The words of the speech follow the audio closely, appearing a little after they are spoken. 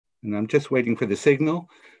And I'm just waiting for the signal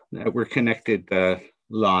that we're connected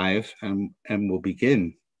live, and we'll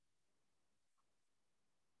begin.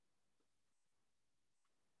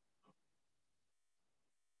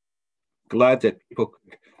 Glad that people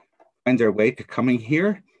could find their way to coming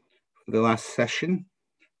here for the last session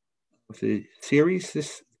of the series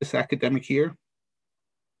this academic year.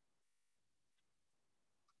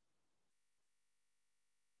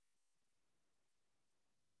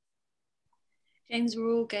 James,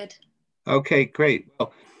 we're all good. Okay, great.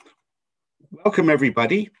 Well, welcome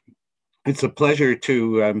everybody. It's a pleasure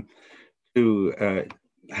to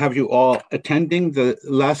have you all attending the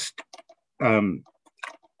last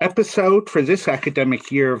episode for this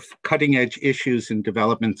academic year of Cutting Edge Issues in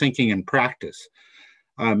Development Thinking and Practice.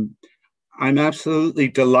 I'm absolutely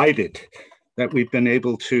delighted that we've been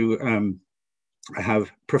able to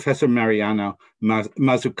have Professor Mariana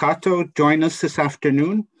Mazzucato join us this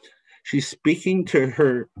afternoon. She's speaking to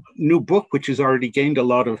her new book, which has already gained a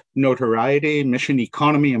lot of notoriety, Mission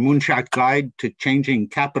Economy, a Moonshot Guide to Changing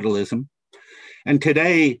Capitalism. And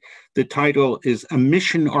today, the title is A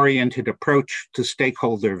Mission-Oriented Approach to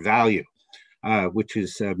Stakeholder Value, which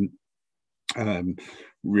is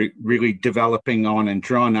really developing on and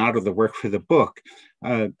drawn out of the work for the book.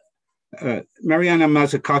 Mariana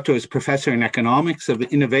Mazzucato is Professor in Economics of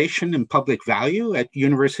Innovation and Public Value at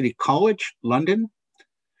University College, London.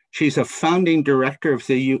 She's a founding director of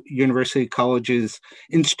the University College's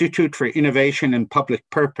Institute for Innovation and Public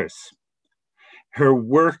Purpose. Her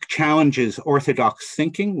work challenges orthodox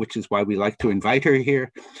thinking, which is why we like to invite her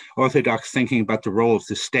here, orthodox thinking about the role of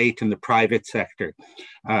the state and the private sector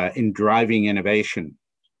in driving innovation.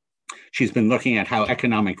 She's been looking at how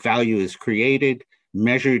economic value is created,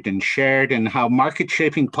 measured and shared, and how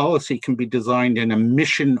market-shaping policy can be designed in a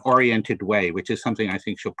mission-oriented way, which is something I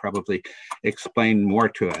think she'll probably explain more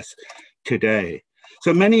to us today.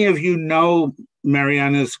 So many of you know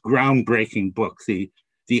Mariana's groundbreaking book, The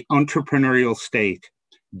Entrepreneurial State,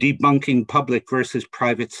 Debunking Public versus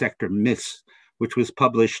Private Sector Myths, which was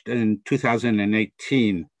published in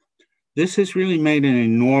 2018. This has really made an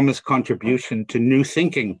enormous contribution to new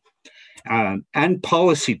thinking and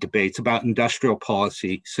policy debates about industrial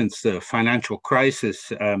policy since the financial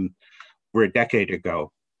crisis over a decade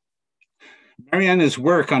ago. Mariana's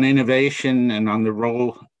work on innovation and on the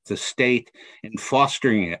role of the state in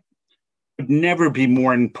fostering it would never be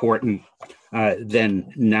more important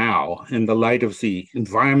than now in the light of the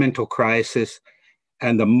environmental crisis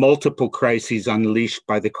and the multiple crises unleashed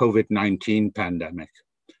by the COVID-19 pandemic.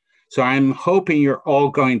 So I'm hoping you're all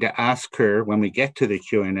going to ask her, when we get to the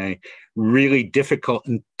Q&A, really difficult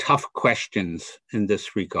and tough questions in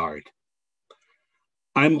this regard.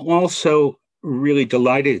 I'm also really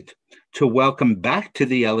delighted to welcome back to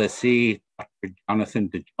the LSE Dr. Jonathan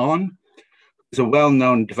DeJohn, who's a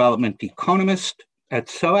well-known development economist at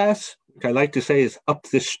SOAS, which I like to say is up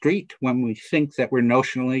the street when we think that we're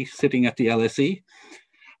notionally sitting at the LSE.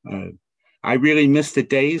 I really miss the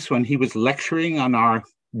days when he was lecturing on our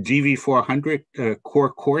DV400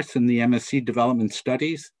 core course in the MSc Development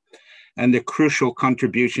Studies and the crucial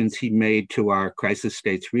contributions he made to our Crisis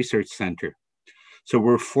States Research Center. So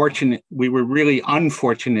we were really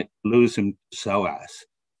unfortunate to lose him to SOAS.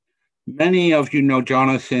 Many of you know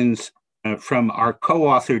Jonathan's from our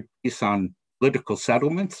co-authored piece on political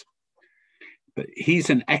settlements, but he's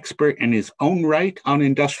an expert in his own right on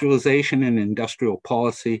industrialization and industrial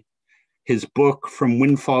policy. His book, From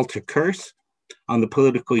Windfall to Curse, on the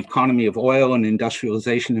political economy of oil and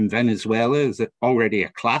industrialization in Venezuela is already a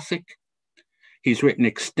classic. He's written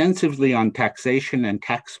extensively on taxation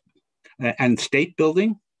and state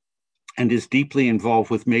building, and is deeply involved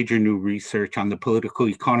with major new research on the political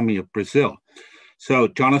economy of Brazil. So,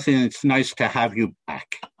 Jonathan, it's nice to have you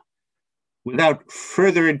back. Without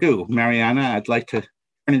further ado, Mariana, I'd like to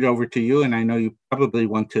turn it over to you, and I know you probably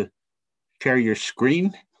want to share your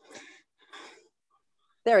screen.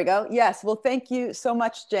 There we go. Yes. Well, thank you so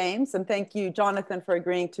much, James. And thank you, Jonathan, for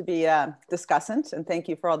agreeing to be a discussant. And thank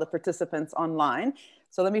you for all the participants online.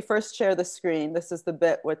 So let me first share the screen. This is the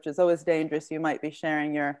bit which is always dangerous. You might be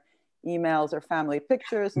sharing your emails or family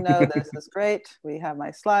pictures. No, this is great. We have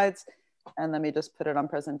my slides. And let me just put it on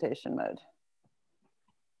presentation mode.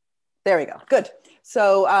 There we go. Good.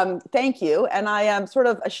 So thank you. And I am sort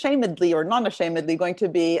of ashamedly or non-ashamedly going to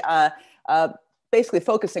be basically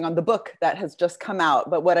focusing on the book that has just come out.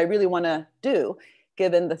 But what I really want to do,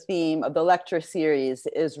 given the theme of the lecture series,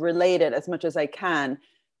 is relate it as much as I can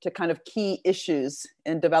to kind of key issues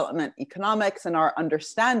in development economics and our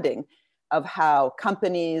understanding of how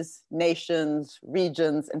companies, nations,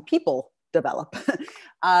 regions, and people develop.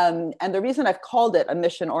 And the reason I've called it a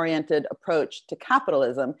mission-oriented approach to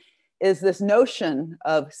capitalism is this notion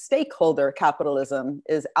of stakeholder capitalism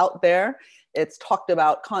is out there. It's talked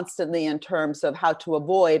about constantly in terms of how to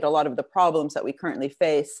avoid a lot of the problems that we currently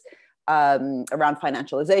face around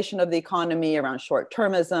financialization of the economy, around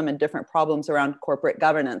short-termism, and different problems around corporate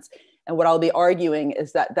governance. And what I'll be arguing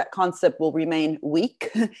is that that concept will remain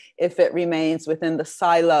weak if it remains within the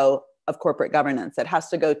silo of corporate governance. It has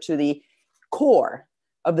to go to the core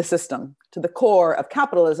of the system, to the core of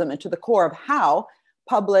capitalism, and to the core of how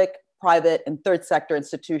public, private, and third sector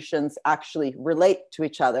institutions actually relate to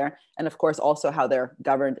each other, and of course also how they're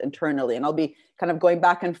governed internally. And I'll be kind of going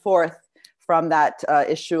back and forth from that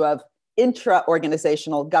issue of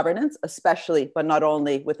intra-organizational governance, especially, but not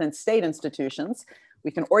only within state institutions. We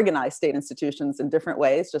can organize state institutions in different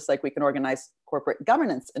ways, just like we can organize corporate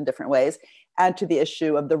governance in different ways, and to the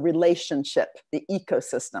issue of the relationship, the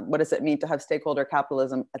ecosystem. What does it mean to have stakeholder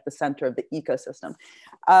capitalism at the center of the ecosystem?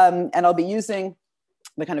 And I'll be using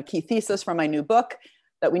the kind of key thesis from my new book,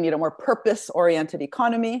 that we need a more purpose-oriented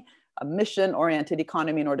economy, a mission-oriented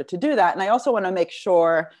economy in order to do that. And I also want to make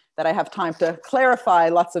sure that I have time to clarify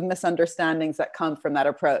lots of misunderstandings that come from that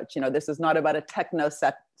approach. You know, this is not about a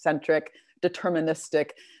technocentric, deterministic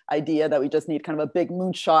idea that we just need kind of a big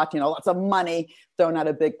moonshot, you know, lots of money thrown at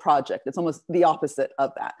a big project. It's almost the opposite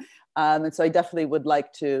of that. And so I definitely would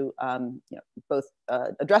like to both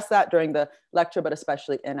address that during the lecture, but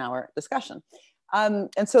especially in our discussion. And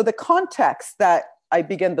so the context that I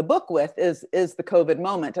begin the book with is the COVID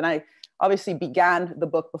moment. And I obviously began the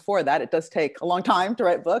book before that. It does take a long time to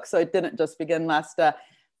write books, so it didn't just begin last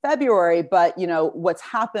February. But you know, what's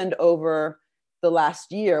happened over the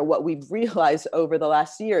last year, what we've realized over the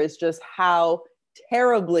last year is just how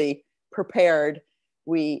terribly prepared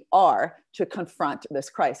we are to confront this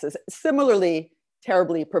crisis. Similarly,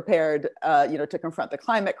 terribly prepared to confront the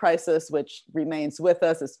climate crisis, which remains with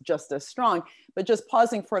us, is just as strong. But just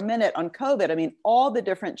pausing for a minute on COVID, I mean, all the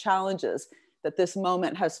different challenges that this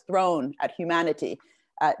moment has thrown at humanity,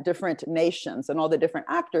 at different nations and all the different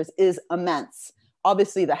actors is immense.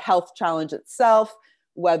 Obviously, the health challenge itself,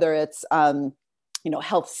 whether it's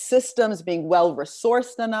health systems being well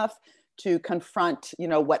resourced enough to confront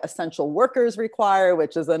what essential workers require,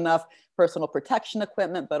 which is enough personal protection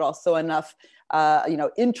equipment, but also enough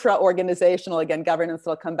intra-organizational, again, governance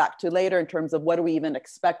that I'll come back to later in terms of what do we even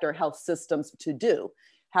expect our health systems to do?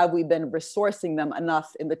 Have we been resourcing them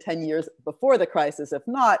enough in the 10 years before the crisis? If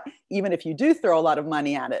not, even if you do throw a lot of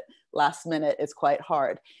money at it, last minute, it's quite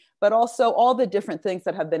hard. But also all the different things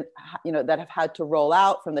that have been, that have had to roll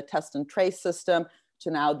out, from the test and trace system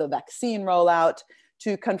to now the vaccine rollout,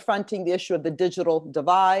 to confronting the issue of the digital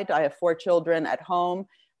divide. I have 4 children at home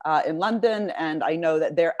in London, and I know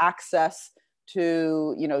that their access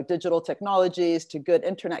to digital technologies, to good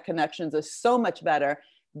internet connections is so much better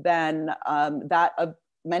than that of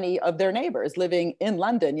many of their neighbors living in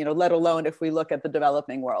London, let alone if we look at the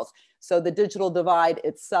developing world. So the digital divide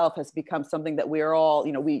itself has become something that we are all,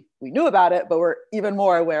 we knew about it, but we're even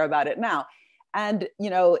more aware about it now. And,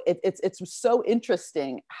 it's so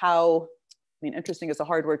interesting how, interesting is a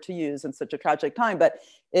hard word to use in such a tragic time, but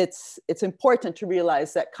it's important to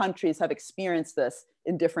realize that countries have experienced this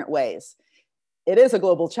in different ways. It is a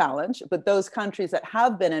global challenge, but those countries that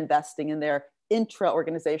have been investing in their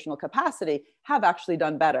intra-organizational capacity have actually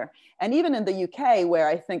done better. And even in the UK, where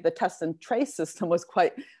I think the test and trace system was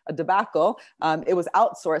quite a debacle, it was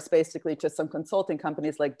outsourced basically to some consulting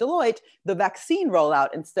companies like Deloitte. The vaccine rollout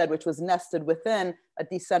instead, which was nested within a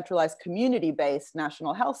decentralized community-based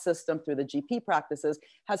national health system through the GP practices,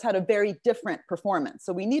 has had a very different performance.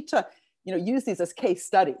 So we need to use these as case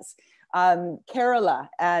studies. Kerala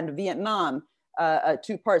and Vietnam,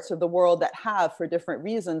 2 parts of the world that have, for different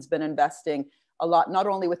reasons, been investing a lot, not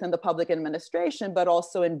only within the public administration, but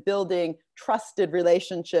also in building trusted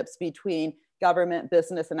relationships between government,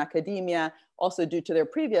 business, and academia, also due to their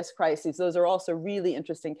previous crises. Those are also really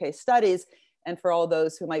interesting case studies. And for all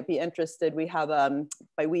those who might be interested, we have,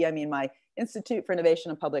 by we, I mean my Institute for Innovation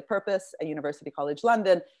and Public Purpose at University College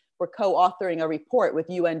London. We're co-authoring a report with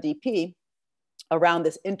UNDP around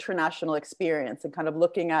this international experience and kind of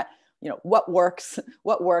looking at what works,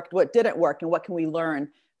 what worked, what didn't work, and what can we learn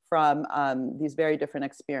from these very different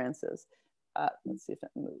experiences. Let's see if it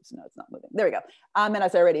moves. No, it's not moving. There we go. And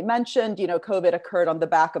as I already mentioned, COVID occurred on the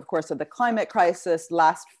back, of course, of the climate crisis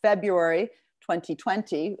last February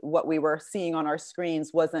 2020. What we were seeing on our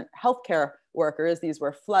screens wasn't healthcare workers. These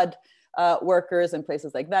were flood workers in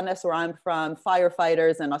places like Venice, where I'm from,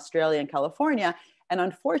 firefighters in Australia and California. And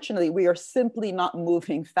unfortunately, we are simply not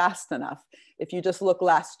moving fast enough. If you just look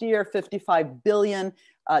last year, 55 billion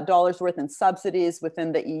dollars worth in subsidies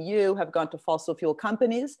within the EU have gone to fossil fuel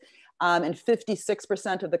companies. And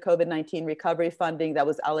 56% of the COVID-19 recovery funding that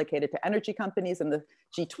was allocated to energy companies and the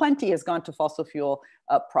G20 has gone to fossil fuel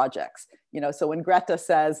projects. So when Greta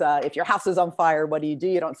says, if your house is on fire, what do?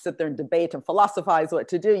 You don't sit there and debate and philosophize what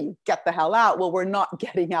to do. You get the hell out. Well, we're not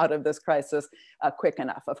getting out of this crisis quick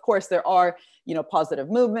enough. Of course, there are, positive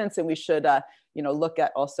movements, and we should, look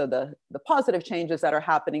at also the positive changes that are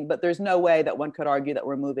happening, but there's no way that one could argue that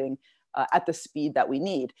we're moving at the speed that we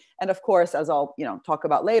need. And of course, as I'll talk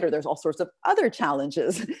about later, there's all sorts of other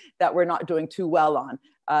challenges that we're not doing too well on.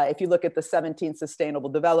 If you look at the 17 Sustainable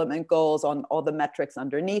Development Goals on all the metrics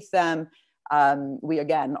underneath them, we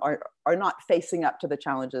again are not facing up to the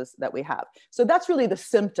challenges that we have. So that's really the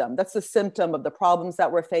symptom. That's the symptom of the problems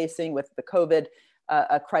that we're facing with the COVID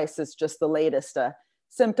crisis, just the latest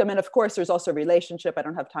symptom. And of course, there's also a relationship. I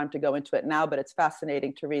don't have time to go into it now, but it's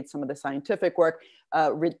fascinating to read some of the scientific work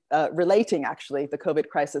relating actually the COVID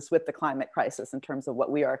crisis with the climate crisis in terms of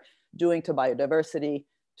what we are doing to biodiversity,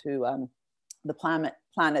 to the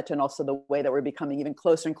planet, and also the way that we're becoming even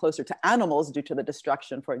closer and closer to animals due to the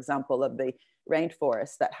destruction, for example, of the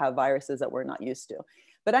rainforests that have viruses that we're not used to.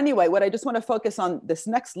 But anyway, what I just want to focus on this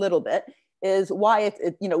next little bit is why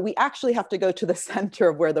we actually have to go to the center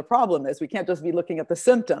of where the problem is. We can't just be looking at the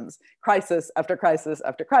symptoms, crisis after crisis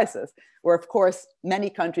after crisis, where of course, many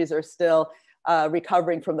countries are still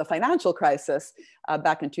recovering from the financial crisis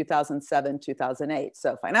back in 2007, 2008.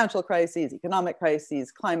 So financial crises, economic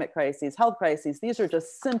crises, climate crises, health crises, these are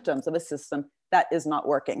just symptoms of a system that is not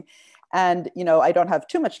working. And I don't have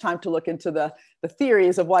too much time to look into the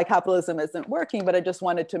theories of why capitalism isn't working, but I just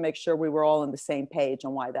wanted to make sure we were all on the same page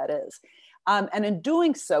on why that is. And in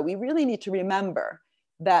doing so, we really need to remember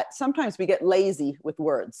that sometimes we get lazy with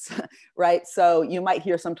words, right? So you might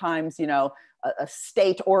hear sometimes, a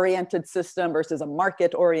state-oriented system versus a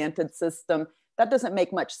market-oriented system. That doesn't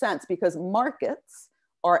make much sense because markets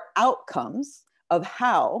are outcomes of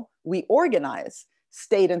how we organize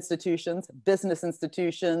state institutions, business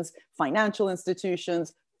institutions, financial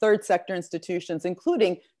institutions, third sector institutions,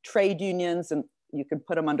 including trade unions, and you can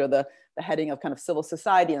put them under the heading of kind of civil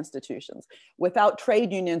society institutions. Without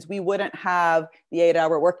trade unions, we wouldn't have the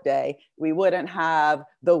 8-hour workday. We wouldn't have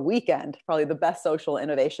the weekend, probably the best social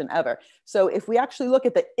innovation ever. So if we actually look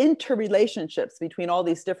at the interrelationships between all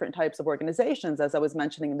these different types of organizations, as I was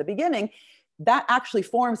mentioning in the beginning, that actually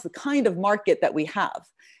forms the kind of market that we have.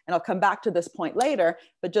 And I'll come back to this point later,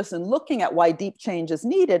 but just in looking at why deep change is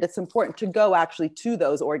needed, it's important to go actually to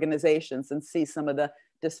those organizations and see some of the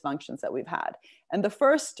dysfunctions that we've had. And the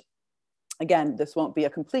first, again, this won't be a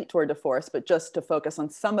complete tour de force, but just to focus on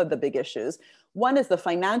some of the big issues. One is the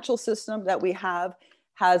financial system that we have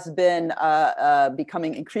has been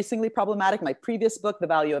becoming increasingly problematic. My previous book, The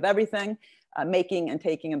Value of Everything, Making and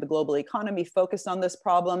Taking in the Global Economy, focused on this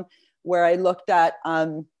problem, where I looked at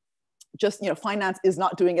finance is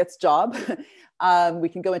not doing its job. We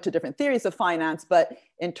can go into different theories of finance, but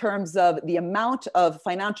in terms of the amount of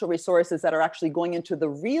financial resources that are actually going into the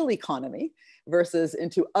real economy versus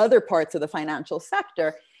into other parts of the financial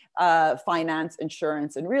sector, finance,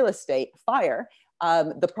 insurance, and real estate, FIRE,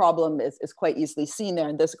 the problem is quite easily seen there.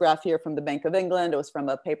 And this graph here from the Bank of England, it was from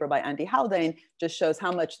a paper by Andy Haldane, just shows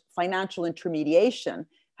how much financial intermediation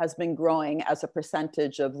has been growing as a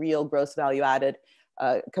percentage of real gross value added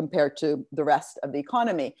compared to the rest of the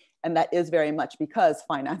economy. And that is very much because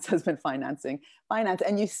finance has been financing finance.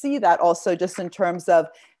 And you see that also just in terms of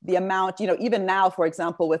the amount, even now, for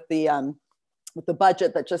example, with the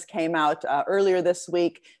budget that just came out earlier this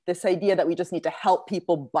week, this idea that we just need to help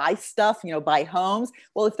people buy stuff, buy homes.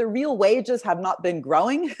 Well, if the real wages have not been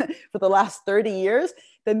growing for the last 30 years,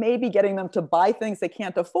 then maybe getting them to buy things they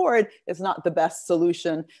can't afford is not the best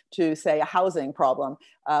solution to, say, a housing problem.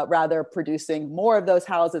 Rather, producing more of those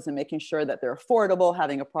houses and making sure that they're affordable,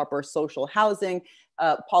 having a proper social housing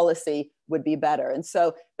policy would be better. And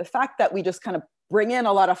so the fact that we just kind of bring in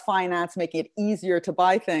a lot of finance, making it easier to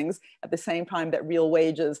buy things at the same time that real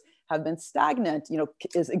wages have been stagnant,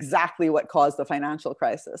 is exactly what caused the financial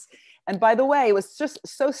crisis. And by the way, it was just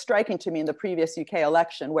so striking to me in the previous UK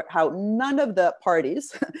election how none of the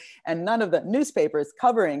parties and none of the newspapers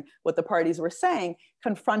covering what the parties were saying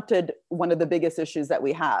confronted one of the biggest issues that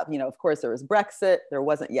we have. Of course, there was Brexit, there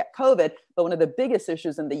wasn't yet COVID, but one of the biggest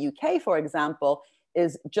issues in the UK, for example,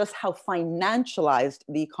 is just how financialized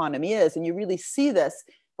the economy is. And you really see this,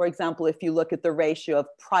 for example, if you look at the ratio of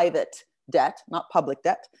private debt, not public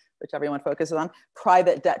debt, which everyone focuses on,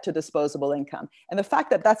 private debt to disposable income. And the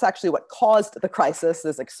fact that that's actually what caused the crisis,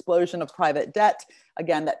 this explosion of private debt,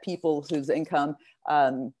 again, that people whose income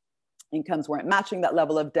incomes weren't matching that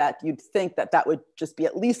level of debt, you'd think that that would just be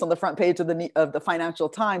at least on the front page of the Financial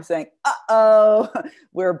Times saying, uh-oh,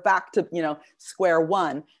 we're back to, square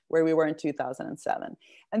one where we were in 2007.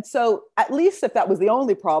 And so at least if that was the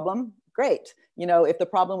only problem, great. If the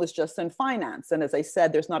problem was just in finance, and as I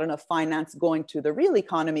said, there's not enough finance going to the real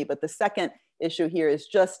economy, but the second issue here is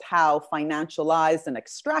just how financialized and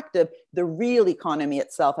extractive the real economy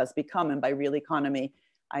itself has become. And by real economy,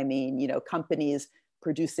 I mean, companies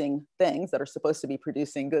producing things that are supposed to be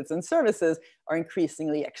producing goods and services are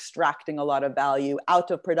increasingly extracting a lot of value out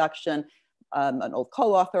of production. An old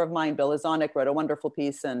co-author of mine, Bill Izonik, wrote a wonderful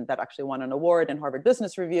piece and that actually won an award in Harvard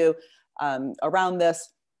Business Review around this.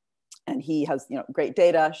 And he has great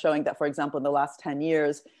data showing that, for example, in the last 10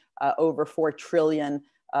 years, over $4 trillion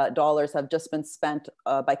have just been spent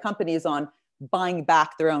by companies on buying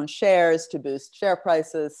back their own shares to boost share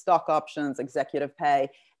prices, stock options, executive pay.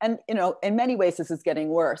 And in many ways, this is getting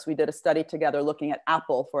worse. We did a study together looking at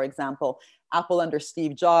Apple, for example. Apple under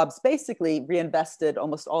Steve Jobs basically reinvested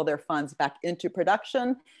almost all their funds back into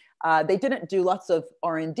production. They didn't do lots of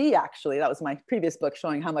R&D, actually. That was my previous book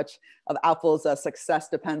showing how much of Apple's success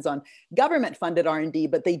depends on government-funded R&D,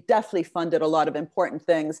 but they definitely funded a lot of important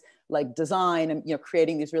things like design and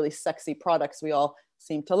creating these really sexy products we all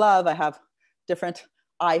seem to love. I have different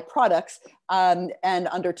products. And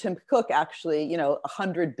under Tim Cook, actually,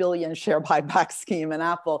 100 billion share buyback scheme in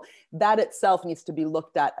Apple, that itself needs to be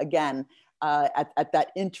looked at again at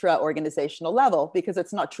that intra-organizational level, because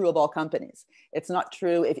it's not true of all companies. It's not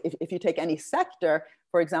true if you take any sector,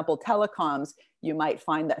 for example, telecoms, you might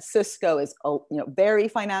find that Cisco is very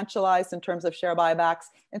financialized in terms of share buybacks,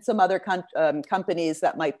 and some other companies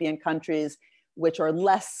that might be in countries which are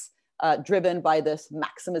less driven by this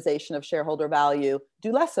maximization of shareholder value,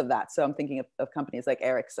 do less of that. So I'm thinking of companies like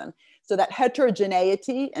Ericsson. So that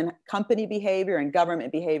heterogeneity in company behavior and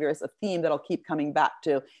government behavior is a theme that I'll keep coming back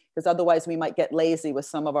to, because otherwise we might get lazy with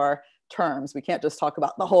some of our terms. We can't just talk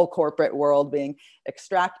about the whole corporate world being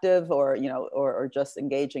extractive or just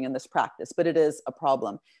engaging in this practice, but it is a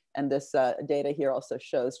problem. And this data here also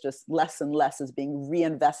shows just less and less is being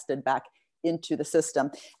reinvested back into the system.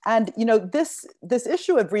 And this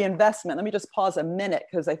issue of reinvestment, let me just pause a minute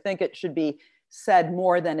because I think it should be said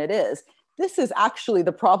more than it is. This is actually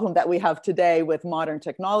the problem that we have today with modern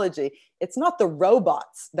technology. It's not the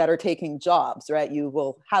robots that are taking jobs, right? You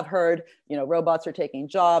will have heard, robots are taking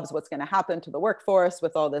jobs. What's going to happen to the workforce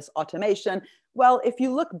with all this automation? Well, if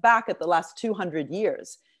you look back at the last 200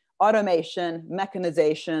 years, automation,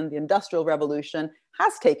 mechanization, the Industrial Revolution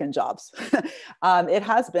has taken jobs. It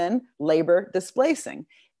has been labor displacing.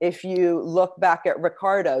 If you look back at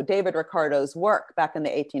David Ricardo's work back in the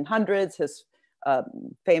 1800s, his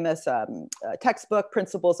famous textbook,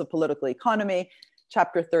 Principles of Political Economy,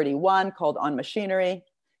 chapter 31 called On Machinery.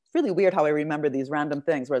 It's really weird how I remember these random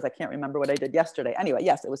things, whereas I can't remember what I did yesterday. Anyway,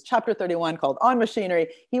 yes, it was chapter 31 called On Machinery.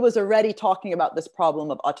 He was already talking about this problem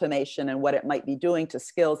of automation and what it might be doing to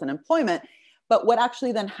skills and employment. But what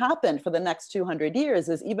actually then happened for the next 200 years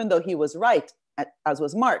is, even though he was right, as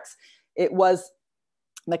was Marx, it was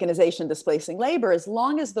mechanization displacing labor, as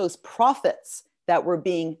long as those profits that were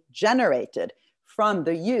being generated from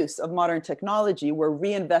the use of modern technology were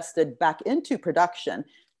reinvested back into production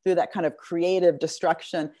through that kind of creative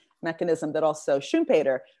destruction mechanism that also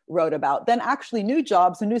Schumpeter wrote about, then actually new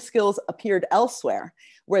jobs and new skills appeared elsewhere.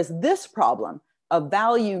 Whereas this problem of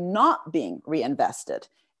value not being reinvested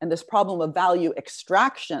and this problem of value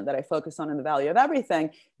extraction that I focus on in The Value of Everything,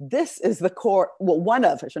 this is the core, well, one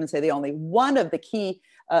of, I shouldn't say the only, one of the key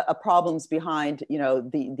problems behind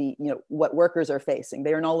what workers are facing.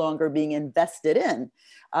 They are no longer being invested in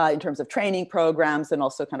terms of training programs and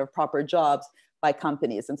also kind of proper jobs by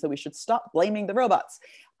companies. And so we should stop blaming the robots.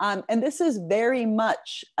 And this is very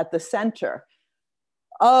much at the center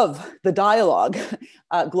of the dialogue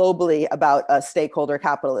globally about stakeholder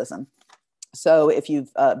capitalism. So if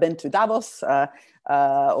you've been to Davos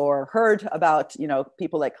or heard about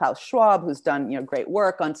people like Klaus Schwab, who's done great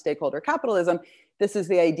work on stakeholder capitalism, this is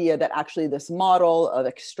the idea that actually this model of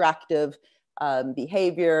extractive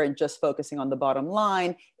behavior and just focusing on the bottom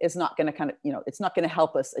line is not going to it's not going to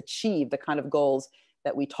help us achieve the kind of goals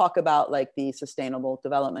that we talk about, like the Sustainable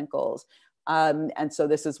Development Goals. And so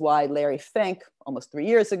this is why Larry Fink, almost 3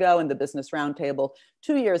 years ago, in the Business Roundtable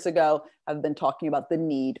 2 years ago, have been talking about the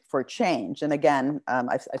need for change. And again,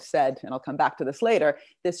 I've said, and I'll come back to this later,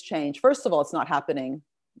 this change, first of all, it's not happening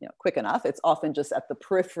quick enough. It's often just at the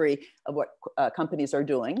periphery of what companies are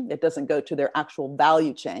doing. It doesn't go to their actual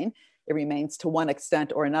value chain. It remains to one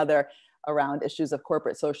extent or another around issues of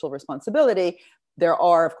corporate social responsibility. There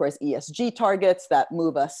are, of course, ESG targets that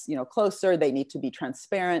move us, closer. They need to be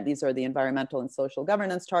transparent. These are the environmental and social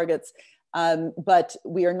governance targets. But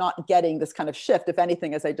we are not getting this kind of shift. If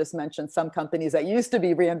anything, as I just mentioned, some companies that used to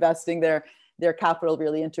be reinvesting their capital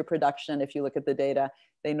really into production, if you look at the data,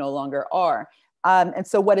 they no longer are. And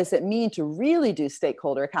so what does it mean to really do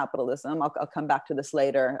stakeholder capitalism? I'll come back to this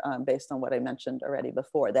later based on what I mentioned already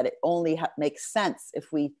before, that it only makes sense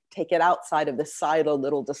if we take it outside of this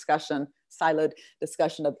siloed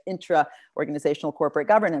discussion of intra-organizational corporate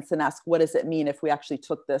governance and ask, what does it mean if we actually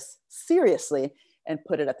took this seriously and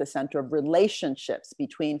put it at the center of relationships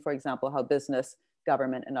between, for example, how business,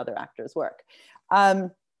 government, and other actors work.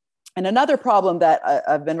 And another problem that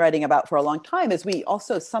I've been writing about for a long time is we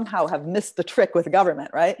also somehow have missed the trick with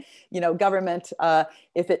government, right? Government,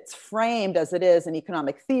 if it's framed as it is in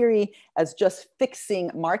economic theory, as just fixing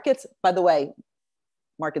markets, by the way,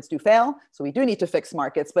 markets do fail, so we do need to fix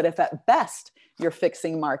markets, but if at best you're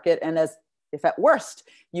fixing market, and if at worst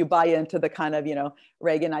you buy into the kind of,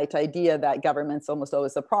 Reaganite idea that government's almost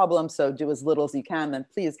always a problem, so do as little as you can, then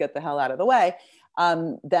please get the hell out of the way,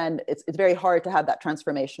 then it's very hard to have that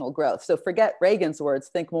transformational growth. So forget Reagan's words,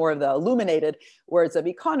 think more of the illuminated words of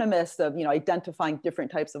economists of, identifying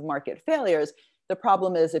different types of market failures. The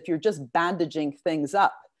problem is if you're just bandaging things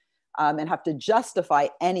up and have to justify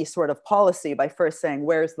any sort of policy by first saying,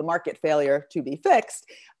 where's the market failure to be fixed,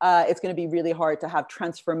 it's going to be really hard to have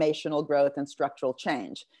transformational growth and structural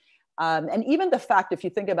change. And even the fact, if you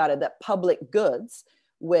think about it, that public goods,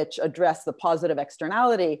 which address the positive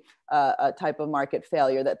externality type of market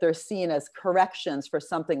failure, that they're seen as corrections for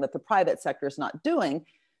something that the private sector is not doing,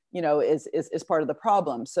 is part of the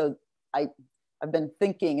problem. So I've been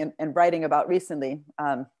thinking and writing about recently,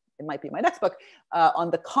 it might be my next book, on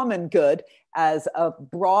the common good as a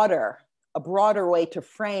broader way to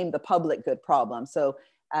frame the public good problem. So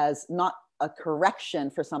as not a correction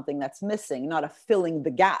for something that's missing, not a filling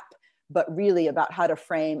the gap, but really about how to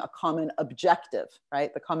frame a common objective,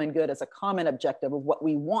 right? The common good as a common objective of what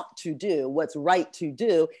we want to do, what's right to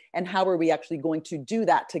do, and how are we actually going to do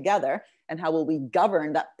that together, and how will we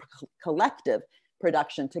govern that collective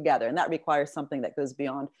production together? And that requires something that goes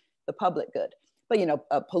beyond the public good.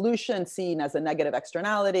 But pollution seen as a negative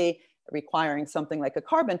externality, requiring something like a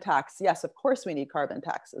carbon tax, yes, of course we need carbon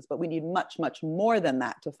taxes, but we need much, much more than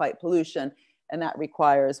that to fight pollution. And that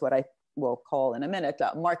requires what I will call in a minute,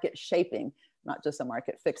 market shaping, not just a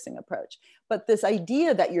market fixing approach. But this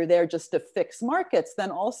idea that you're there just to fix markets,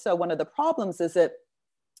 then also one of the problems is it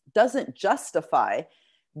doesn't justify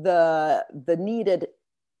the needed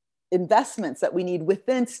investments that we need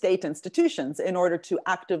within state institutions in order to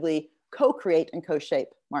actively co-create and co-shape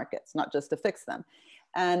markets, not just to fix them.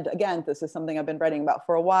 And again, this is something I've been writing about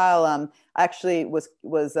for a while. I actually was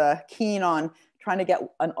keen on trying to get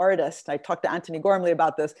an artist, I talked to Anthony Gormley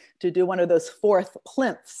about this, to do one of those fourth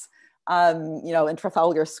plinths, in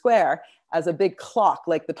Trafalgar Square as a big clock,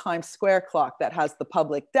 like the Times Square clock that has the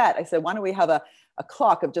public debt. I said, why don't we have a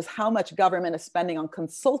clock of just how much government is spending on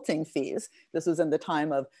consulting fees? This was in the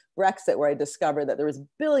time of Brexit, where I discovered that there was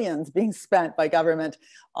billions being spent by government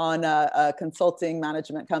on consulting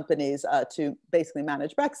management companies to basically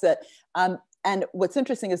manage Brexit. And what's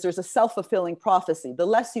interesting is there's a self-fulfilling prophecy. The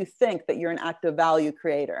less you think that you're an active value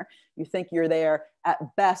creator, you think you're there at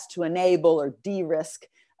best to enable or de-risk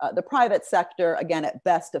the private sector, again, at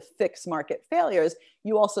best to fix market failures,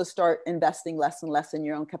 you also start investing less and less in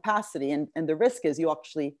your own capacity. And the risk is you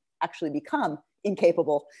actually become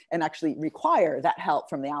incapable and actually require that help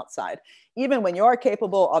from the outside. Even when you're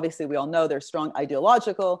capable, obviously we all know there's strong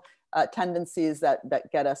ideological tendencies that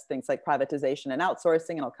get us things like privatization and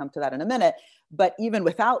outsourcing, and I'll come to that in a minute. But even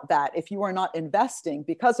without that, if you are not investing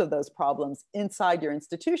because of those problems inside your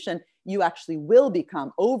institution, you actually will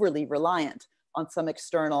become overly reliant on some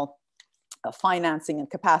external financing and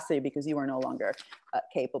capacity because you are no longer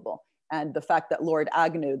capable. And the fact that Lord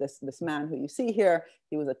Agnew, this man who you see here,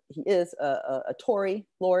 he is a Tory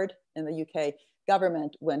Lord in the UK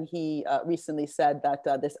government, when he recently said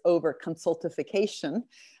that this over-consultification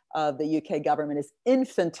of the UK government is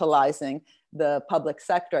infantilizing the public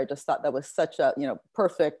sector. I just thought that was such a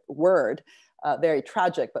perfect word, very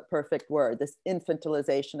tragic but perfect word, this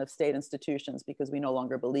infantilization of state institutions, because we no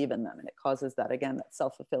longer believe in them, and it causes that, again, that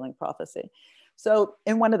self-fulfilling prophecy. So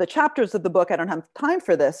in one of the chapters of the book, I don't have time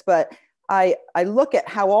for this, but I look at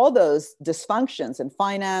how all those dysfunctions in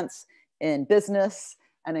finance, in business,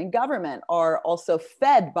 and in government are also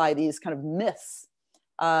fed by these kind of myths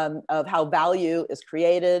of how value is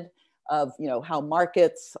created, of how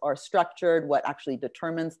markets are structured, what actually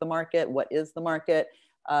determines the market, what is the market,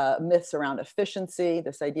 myths around efficiency,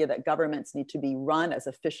 this idea that governments need to be run as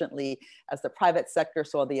efficiently as the private sector.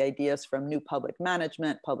 So all the ideas from new public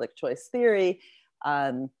management, public choice theory,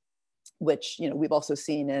 which we've also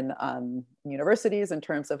seen in universities in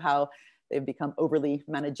terms of how they've become overly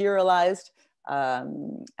managerialized,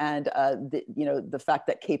 the fact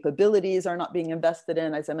that capabilities are not being invested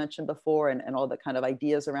in, as I mentioned before, and all the kind of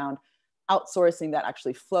ideas around outsourcing that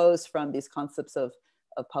actually flows from these concepts of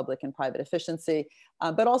public and private efficiency,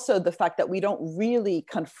 but also the fact that we don't really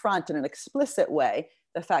confront in an explicit way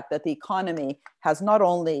the fact that the economy has not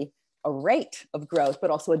only a rate of growth,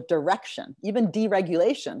 but also a direction. Even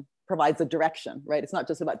deregulation provides a direction, right? It's not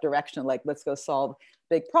just about direction, like let's go solve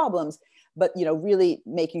big problems, but really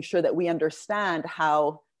making sure that we understand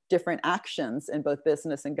how different actions in both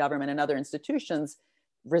business and government and other institutions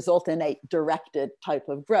result in a directed type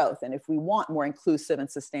of growth. And if we want more inclusive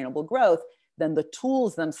and sustainable growth, then the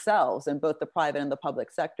tools themselves in both the private and the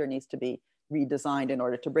public sector needs to be redesigned in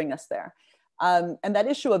order to bring us there. And that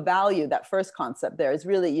issue of value, that first concept there is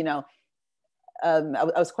really, I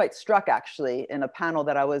was quite struck actually in a panel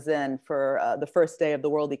that I was in for the first day of the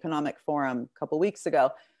World Economic Forum a couple of weeks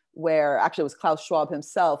ago, where actually it was Klaus Schwab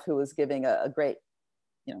himself who was giving a great,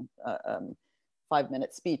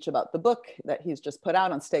 5-minute speech about the book that he's just put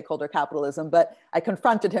out on stakeholder capitalism. But I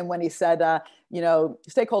confronted him when he said,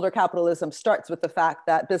 stakeholder capitalism starts with the fact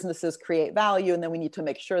that businesses create value, and then we need to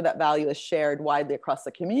make sure that value is shared widely across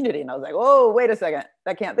the community. And I was like, oh, wait a second,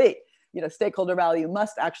 that can't be. Stakeholder value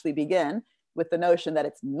must actually begin with the notion that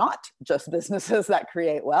it's not just businesses that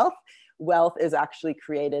create wealth. Wealth is actually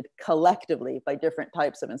created collectively by different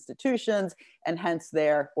types of institutions, and hence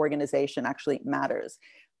their organization actually matters.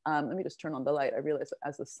 Let me just turn on the light. I realize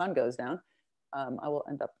as the sun goes down, I will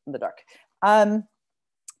end up in the dark.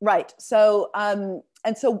 Right, so, and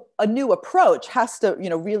so a new approach has to,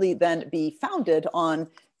 really then be founded on,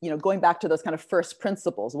 going back to those kind of first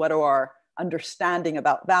principles. What are our understanding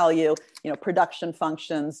about value? Production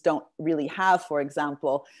functions don't really have, for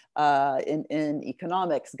example, in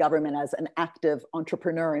economics, government as an active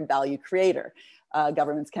entrepreneur and value creator.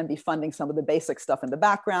 Governments can be funding some of the basic stuff in the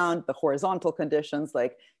background, the horizontal conditions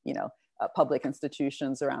like, public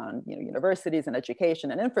institutions around, universities and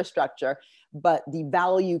education and infrastructure, but the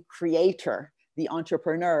value creator, the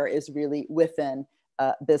entrepreneur, is really within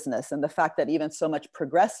business. And the fact that even so much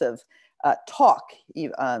progressive talk,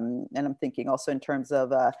 and I'm thinking also in terms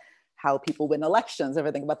of how people win elections,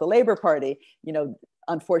 everything about the Labour Party,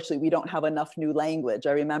 unfortunately, we don't have enough new language.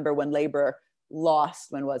 I remember when Labour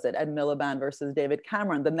lost, when was it, Ed Miliband versus David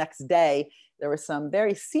Cameron, the next day, there were some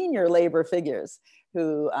very senior Labour figures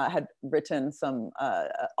who had written some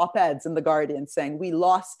op-eds in The Guardian saying, we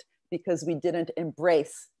lost because we didn't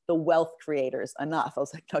embrace the wealth creators enough. I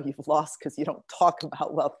was like, no, you've lost because you don't talk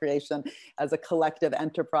about wealth creation as a collective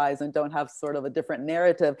enterprise and don't have sort of a different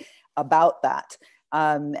narrative about that.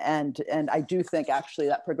 And I do think actually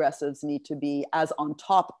that progressives need to be as on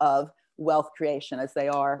top of wealth creation as they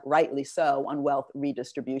are, rightly so, on wealth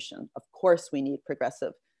redistribution. Of course, we need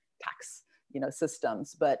progressive tax,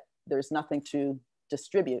 systems, but there's nothing to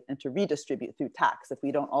distribute and to redistribute through tax if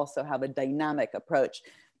we don't also have a dynamic approach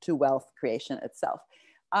to wealth creation itself.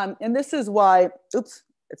 And this is why, oops,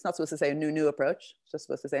 it's not supposed to say a new approach. It's just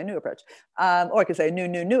supposed to say a new approach. Or I could say a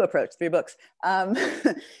new approach, 3 books.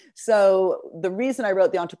 So the reason I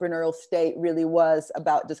wrote The Entrepreneurial State really was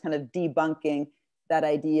about just kind of debunking that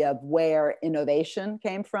idea of where innovation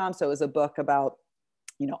came from. So it was a book about,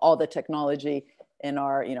 all the technology in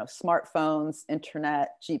our, smartphones,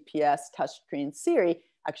 internet, GPS, touchscreen, Siri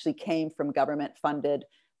actually came from government-funded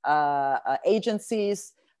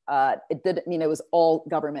agencies. It didn't mean it was all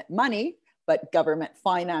government money, but government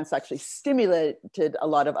finance actually stimulated a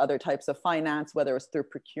lot of other types of finance, whether it was through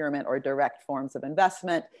procurement or direct forms of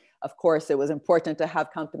investment. Of course, it was important to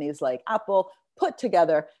have companies like Apple put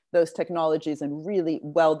together those technologies in really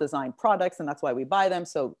well-designed products, and that's why we buy them.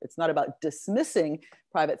 So it's not about dismissing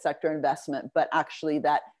private sector investment, but actually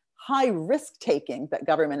that high risk taking that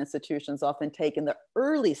government institutions often take in the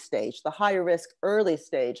early stage, the high risk early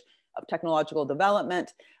stage of technological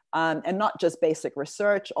development, and not just basic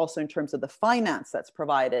research, also in terms of the finance that's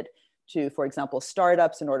provided to, for example,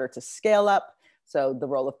 startups in order to scale up. So the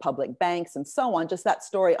role of public banks and so on, just that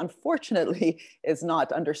story, unfortunately, is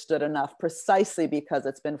not understood enough precisely because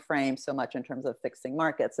it's been framed so much in terms of fixing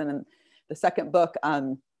markets. And in the second book,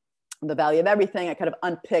 The Value of Everything, I kind of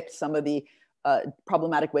unpicked some of the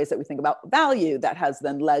problematic ways that we think about value that has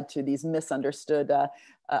then led to these misunderstood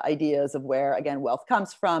ideas of where, again, wealth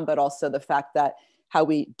comes from, but also the fact that how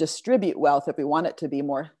we distribute wealth, if we want it to be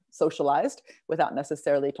more socialized without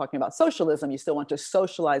necessarily talking about socialism. You still want to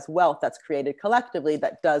socialize wealth that's created collectively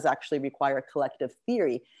that does actually require a collective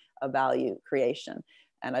theory of value creation.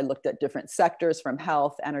 And I looked at different sectors from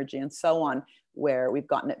health, energy, and so on, where we've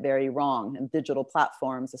gotten it very wrong, and digital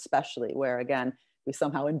platforms especially, where again, we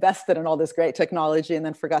somehow invested in all this great technology and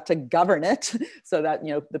then forgot to govern it so that,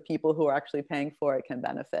 you know, the people who are actually paying for it can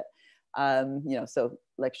benefit. You know, so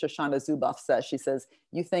like Shoshana Zuboff says, she says,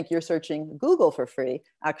 you think you're searching Google for free.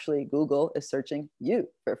 Actually, Google is searching you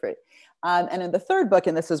for free. And in the third book,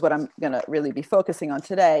 and this is what I'm going to really be focusing on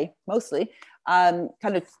today, mostly,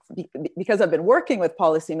 because I've been working with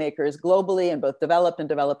policymakers globally in both developed and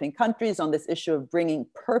developing countries on this issue of bringing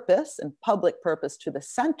purpose and public purpose to the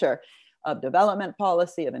center of development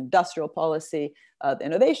policy, of industrial policy, of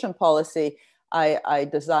innovation policy, I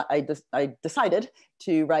decided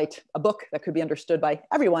to write a book that could be understood by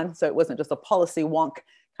everyone. So it wasn't just a policy wonk,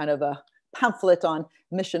 kind of a pamphlet on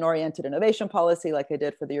mission-oriented innovation policy like I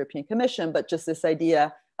did for the European Commission, but just this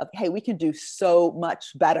idea of, hey, we can do so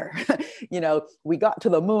much better. You know, we got to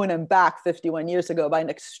the moon and back 51 years ago by an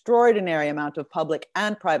extraordinary amount of public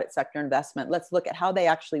and private sector investment. Let's look at how they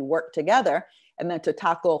actually work together, and then to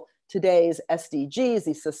tackle today's SDGs,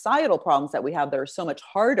 these societal problems that we have that are so much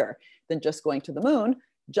harder than just going to the moon,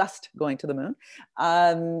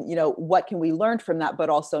 you know, what can we learn from that, but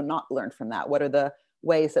also not learn from that? What are the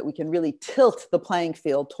ways that we can really tilt the playing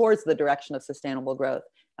field towards the direction of sustainable growth?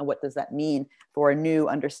 And what does that mean for a new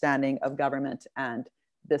understanding of government and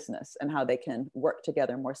business and how they can work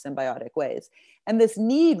together in more symbiotic ways? And this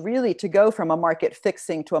need really to go from a market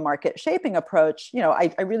fixing to a market shaping approach, you know,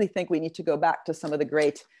 I really think we need to go back to some of the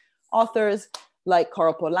great authors like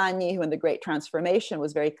Karl Polanyi, who in The Great Transformation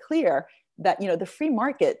was very clear that, you know, the free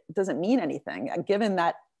market doesn't mean anything. And given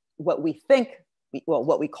that what we think, well,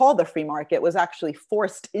 what we call the free market was actually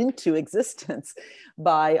forced into existence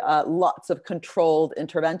by lots of controlled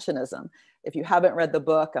interventionism. If you haven't read the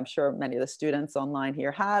book, I'm sure many of the students online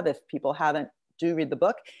here have. If people haven't, do read the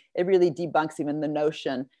book. It really debunks even the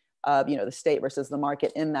notion of, you know, the state versus the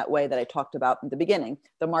market in that way that I talked about in the beginning.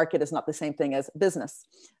 The market is not the same thing as business.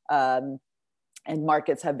 And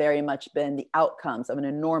markets have very much been the outcomes of an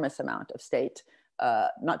enormous amount of state,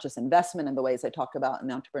 not just investment in the ways I talk about in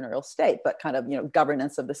the entrepreneurial state, but kind of, you know,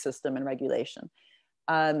 governance of the system and regulation.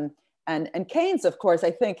 And Keynes, of course, I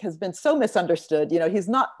think has been so misunderstood. You know, he's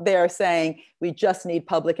not there saying we just need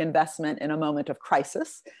public investment in a moment of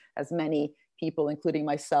crisis, as many people, including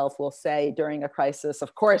myself, will say during a crisis,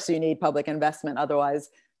 of course you need public investment. Otherwise,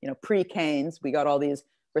 you know, pre-Keynes, we got all these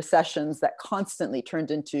recessions that constantly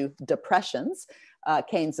turned into depressions.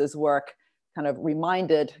 Keynes's work kind of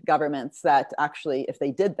reminded governments that actually, if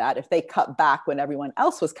they did that, if they cut back when everyone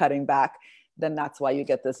else was cutting back, then that's why you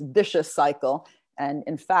get this vicious cycle. And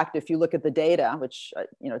in fact, if you look at the data, which,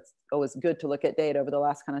 you know, it's always good to look at data over the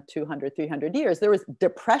last kind of 200, 300 years, there was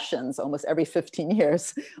depressions almost every 15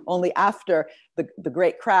 years. Only after the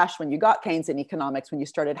great crash, when you got Keynesian economics, when you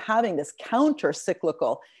started having this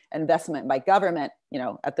counter-cyclical investment by government, you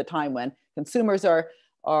know, at the time when consumers are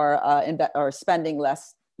spending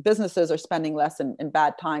less, businesses are spending less in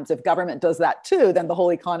bad times. If government does that too, then the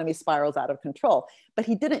whole economy spirals out of control. But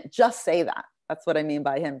he didn't just say that. That's what I mean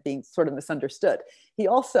by him being sort of misunderstood. He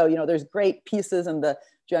also, you know, there's great pieces in the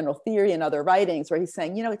general theory and other writings where he's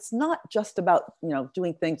saying, you know, it's not just about, you know,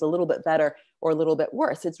 doing things a little bit better or a little bit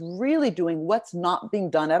worse. It's really doing what's not being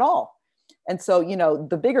done at all. And so, you know,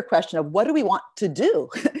 the bigger question of what do we want to do?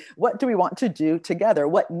 What do we want to do together?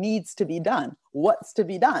 What needs to be done? What's to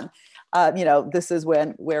be done? You know, this is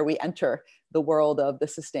where we enter the world of the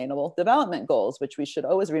Sustainable Development Goals, which we should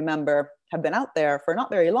always remember have been out there for not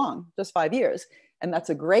very long, just 5 years. And that's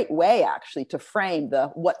a great way actually to frame the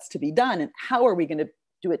what's to be done and how are we going to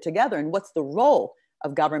do it together and what's the role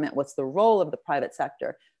of government, what's the role of the private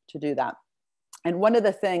sector to do that. And one of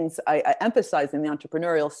the things I emphasized in the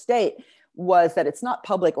entrepreneurial state was that it's not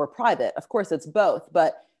public or private. Of course, it's both,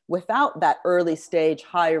 but without that early stage,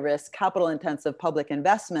 high risk, capital intensive public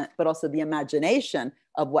investment, but also the imagination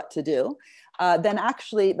of what to do, then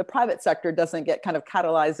actually the private sector doesn't get kind of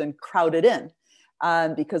catalyzed and crowded in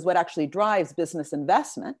because what actually drives business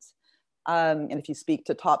investment, and if you speak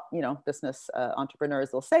to top, you know, business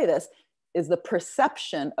entrepreneurs, they'll say this, is the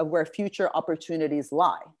perception of where future opportunities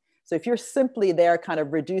lie. So if you're simply there kind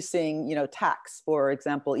of reducing, you know, tax, for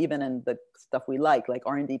example, even in the stuff we like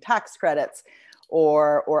R&D tax credits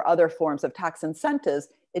or other forms of tax incentives,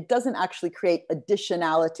 it doesn't actually create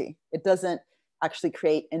additionality. It doesn't actually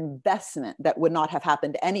create investment that would not have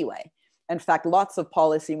happened anyway. In fact, lots of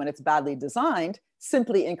policy, when it's badly designed,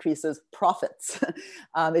 simply increases profits.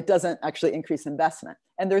 It doesn't actually increase investment.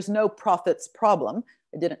 And there's no profits problem.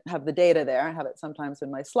 I didn't have the data there. I have it sometimes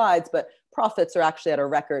in my slides, but profits are actually at a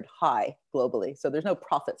record high globally. So there's no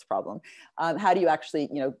profits problem. How do you actually,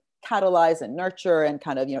 catalyze and nurture and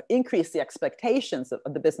kind of, increase the expectations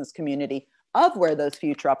of the business community of where those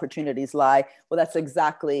future opportunities lie? Well, that's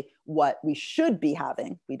exactly what we should be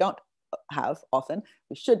having. We don't have often.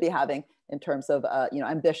 We should be having in terms of,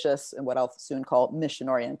 ambitious and what I'll soon call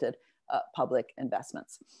mission-oriented public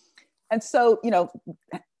investments. And so,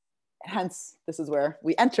 hence, this is where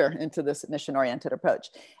we enter into this mission-oriented approach.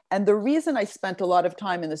 And the reason I spent a lot of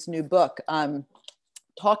time in this new book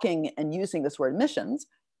talking and using this word missions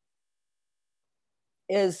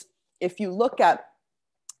is if you look at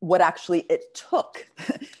what actually it took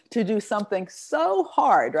to do something so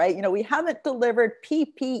hard, right? We haven't delivered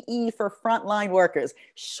PPE for frontline workers.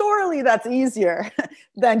 Surely that's easier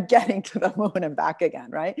than getting to the moon and back again,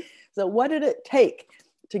 right? So what did it take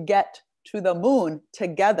to get to the moon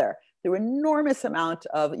together? Through enormous amount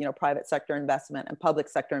of private sector investment and public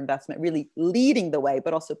sector investment really leading the way,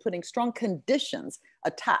 but also putting strong conditions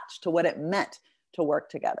attached to what it meant to work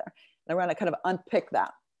together. And we're going to kind of unpick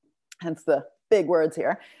that, hence the big words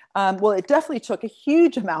here. Well, it definitely took a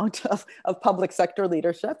huge amount of public sector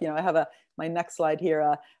leadership. I have my next slide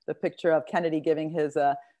here, the picture of Kennedy giving his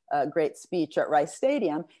great speech at Rice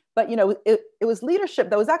Stadium. But it was leadership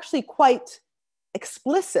that was actually quite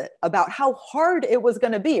explicit about how hard it was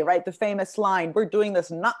going to be, right? The famous line, "We're doing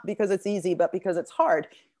this not because it's easy, but because it's hard."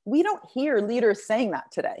 We don't hear leaders saying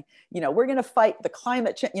that today. We're going to fight the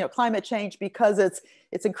climate change because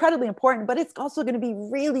it's incredibly important, but it's also going to be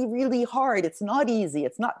really, really hard. It's not easy.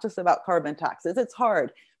 It's not just about carbon taxes. It's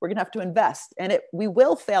hard. We're going to have to invest, and we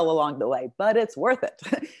will fail along the way, but it's worth it,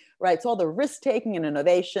 right? It's all the risk taking and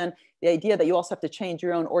innovation. The idea that you also have to change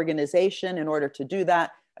your own organization in order to do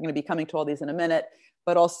that. I'm going to be coming to all these in a minute,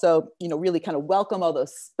 but also, really kind of welcome all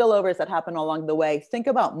those spillovers that happen along the way. Think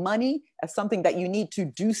about money as something that you need to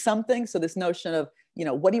do something. So this notion of,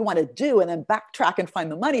 what do you want to do? And then backtrack and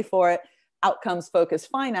find the money for it. Outcomes focused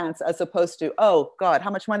finance, as opposed to, oh God, how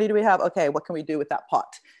much money do we have? Okay, what can we do with that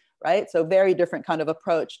pot, right? So very different kind of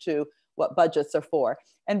approach to what budgets are for,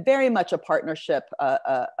 and very much a partnership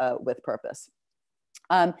with purpose.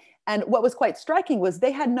 And what was quite striking was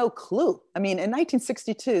they had no clue. I mean, in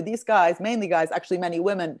 1962, these guys, mainly guys, actually many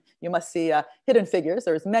women, you must see Hidden Figures.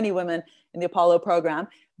 There's many women in the Apollo program.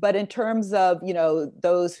 But in terms of,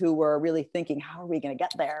 those who were really thinking, how are we going to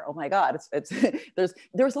get there? Oh my God,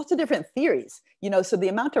 there's lots of different theories, so the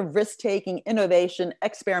amount of risk-taking, innovation,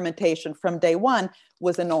 experimentation from day one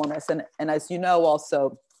was enormous. And as you know,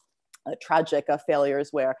 also tragic failures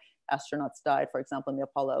where astronauts died, for example, in the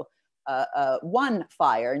Apollo 1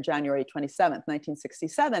 fire in January 27th,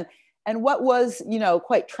 1967. And what was,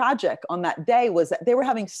 quite tragic on that day was that they were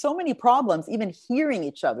having so many problems, even hearing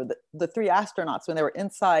each other, the three astronauts, when they were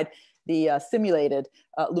inside the simulated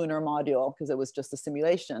lunar module, because it was just a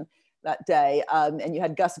simulation that day. And you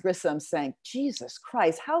had Gus Grissom saying, Jesus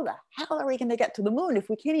Christ, how the hell are we going to get to the moon if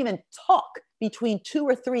we can't even talk between 2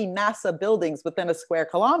 or 3 NASA buildings within a square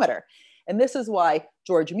kilometer? And this is why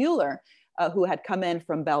George Mueller, who had come in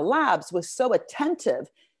from Bell Labs, was so attentive.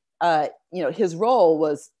 His role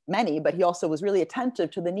was many, but he also was really attentive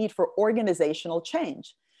to the need for organizational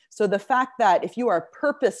change. So the fact that if you are a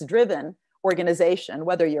purpose-driven organization,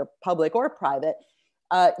 whether you're public or private,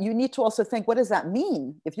 you need to also think, what does that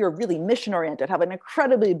mean? If you're really mission-oriented, have an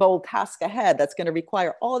incredibly bold task ahead that's going to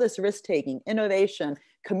require all this risk-taking, innovation,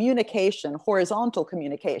 communication, horizontal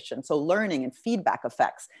communication, so learning and feedback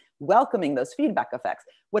effects, welcoming those feedback effects.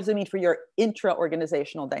 What does it mean for your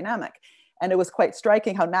intra-organizational dynamic? And it was quite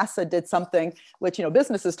striking how NASA did something which,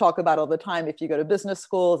 businesses talk about all the time. If you go to business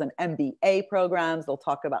schools and MBA programs, they'll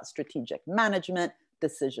talk about strategic management,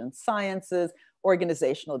 decision sciences,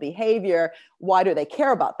 organizational behavior. Why do they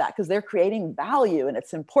care about that? Because they're creating value, and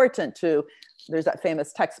it's important to, there's that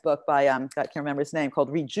famous textbook by, I can't remember his name,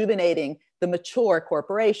 called Rejuvenating the Mature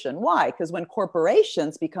Corporation. Why? Because when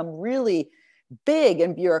corporations become really big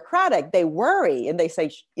and bureaucratic, they worry and they say,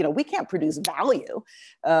 we can't produce value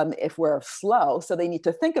if we're slow. So they need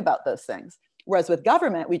to think about those things. Whereas with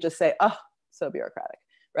government, we just say, oh, so bureaucratic,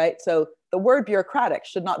 right? So the word bureaucratic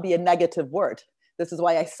should not be a negative word. This is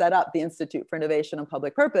why I set up the Institute for Innovation and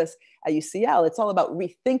Public Purpose at UCL. It's all about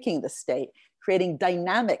rethinking the state, creating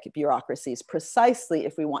dynamic bureaucracies, precisely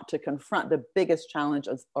if we want to confront the biggest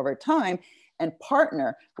challenges over time. and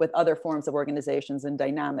partner with other forms of organizations in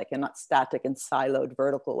dynamic and not static and siloed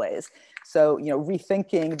vertical ways. So,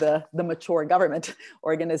 rethinking the mature government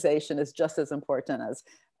organization is just as important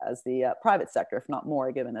as the private sector, if not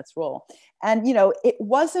more, given its role. And, it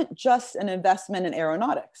wasn't just an investment in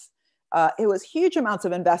aeronautics. It was huge amounts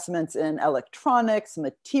of investments in electronics,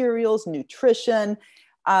 materials, nutrition,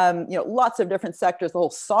 lots of different sectors. The whole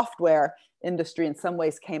software industry in some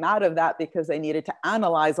ways came out of that because they needed to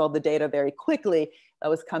analyze all the data very quickly that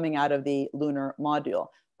was coming out of the lunar module.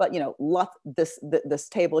 But this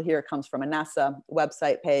table here comes from a NASA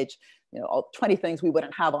website page. All 20 things we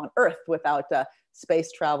wouldn't have on Earth without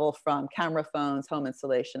space travel, from camera phones, home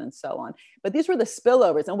installation, and so on. But these were the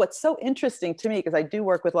spillovers. And what's so interesting to me, because I do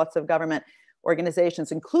work with lots of government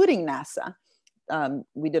organizations, including NASA.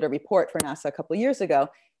 We did a report for NASA a couple of years ago,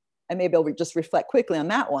 and maybe I'll just reflect quickly on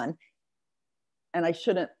that one. And I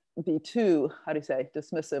shouldn't be too,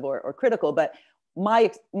 dismissive or critical, but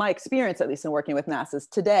my experience, at least in working with NASA, is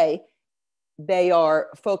today, they are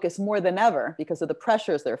focused more than ever, because of the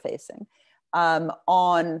pressures they're facing,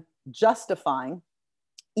 on justifying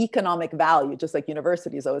economic value, just like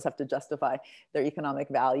universities always have to justify their economic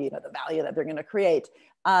value, the value that they're going to create.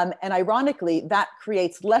 And ironically, that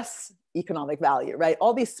creates less economic value, right?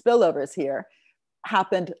 All these spillovers here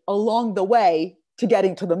happened along the way to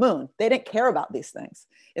getting to the moon. They didn't care about these things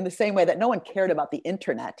in the same way that no one cared about the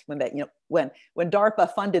internet when when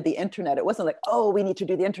DARPA funded the internet. It wasn't like, oh, we need to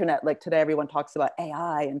do the internet like today everyone talks about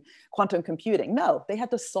AI and quantum computing. No, they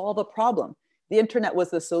had to solve a problem. The internet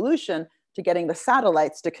was the solution to getting the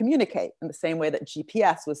satellites to communicate, in the same way that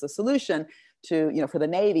GPS was the solution to, for the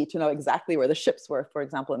Navy to know exactly where the ships were, for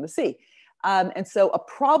example, in the sea. And so a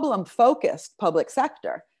problem-focused public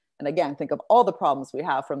sector, and again, think of all the problems we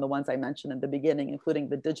have, from the ones I mentioned in the beginning, including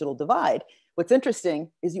the digital divide. What's interesting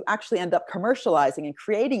is you actually end up commercializing and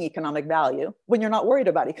creating economic value when you're not worried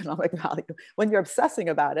about economic value. When you're obsessing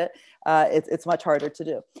about it, it's much harder to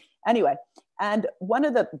do. Anyway, and one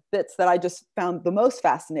of the bits that I just found the most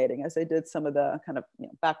fascinating, as I did some of the kind of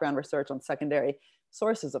background research on secondary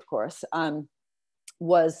sources, of course,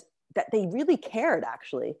 was that they really cared,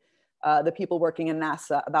 actually, the people working in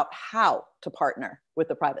NASA, about how to partner with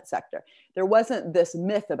the private sector. There wasn't this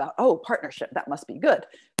myth about, oh, partnership, that must be good,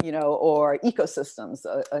 or ecosystems,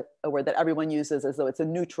 a word that everyone uses as though it's a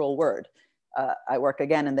neutral word. I work,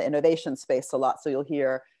 again, in the innovation space a lot, so you'll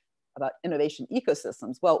hear about innovation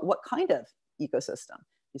ecosystems. Well, what kind of ecosystem?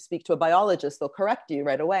 You speak to a biologist, they'll correct you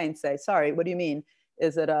right away and say, sorry, what do you mean?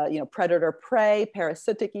 Is it a predator-prey,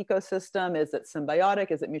 parasitic ecosystem? Is it symbiotic?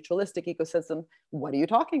 Is it mutualistic ecosystem? What are you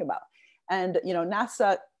talking about? And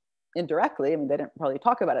NASA, indirectly, they didn't probably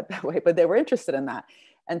talk about it that way, but they were interested in that.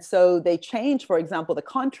 And so they changed, for example, the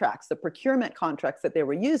contracts, the procurement contracts that they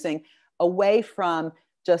were using, away from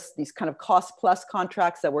just these kind of cost plus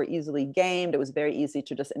contracts that were easily gamed. It was very easy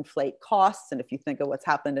to just inflate costs. And if you think of what's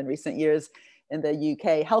happened in recent years in the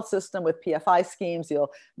UK health system with PFI schemes,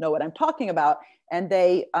 you'll know what I'm talking about. And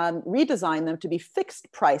they redesigned them to be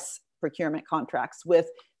fixed price procurement contracts with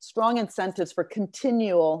strong incentives for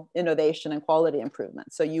continual innovation and quality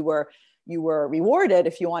improvement. So you were rewarded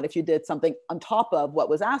if you did something on top of what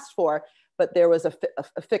was asked for, but there was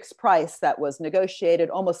a fixed price that was negotiated,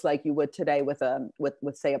 almost like you would today with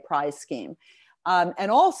say a prize scheme.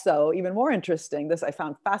 And also, even more interesting, this I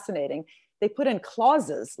found fascinating, they put in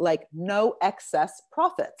clauses like no excess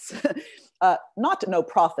profits. Not no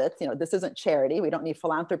profits, this isn't charity. We don't need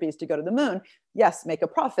philanthropies to go to the moon. Yes, make a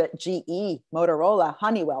profit. GE, Motorola,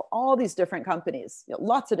 Honeywell, all these different companies,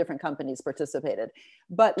 lots of different companies participated.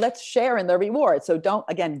 But let's share in the reward. So don't,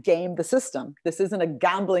 again, game the system. This isn't a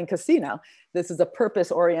gambling casino. This is a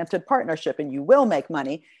purpose-oriented partnership, and you will make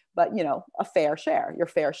money, but a fair share, your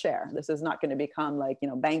fair share. This is not going to become like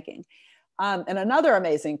banking. And another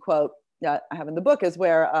amazing quote that I have in the book is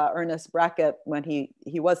where Ernest Brackett, when he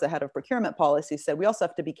was the head of procurement policy, said, we also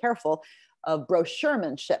have to be careful of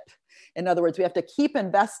brochuremanship. In other words, we have to keep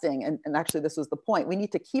investing. And actually, this was the point. We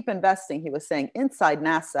need to keep investing, he was saying, inside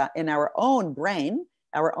NASA in our own brain,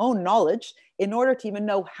 our own knowledge, in order to even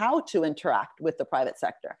know how to interact with the private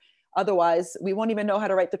sector. Otherwise, we won't even know how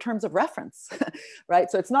to write the terms of reference, right?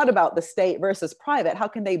 So it's not about the state versus private. How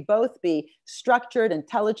can they both be structured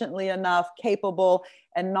intelligently enough, capable,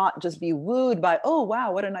 and not just be wooed by, oh,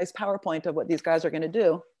 wow, what a nice PowerPoint of what these guys are going to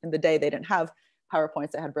do. In the day, they didn't have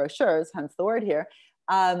PowerPoints, they had brochures, hence the word here.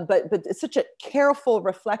 But it's such a careful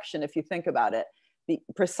reflection, if you think about it,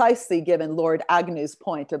 precisely given Lord Agnew's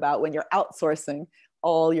point about when you're outsourcing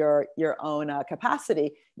all your own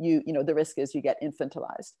capacity, the risk is you get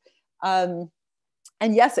infantilized.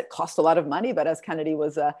 And yes, it cost a lot of money, but as Kennedy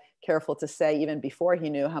was careful to say, even before he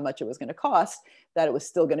knew how much it was going to cost, that it was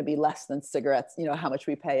still going to be less than cigarettes, how much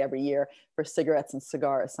we pay every year for cigarettes and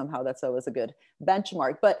cigars. Somehow that's always a good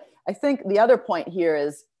benchmark. But I think the other point here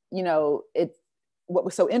is, what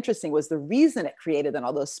was so interesting was the reason it created then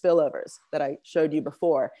all those spillovers that I showed you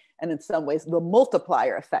before. And in some ways, the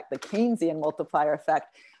multiplier effect, the Keynesian multiplier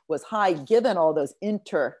effect, was high given all those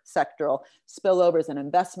intersectoral spillovers and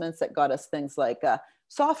investments that got us things like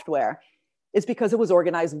software, is because it was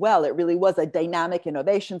organized well. It really was a dynamic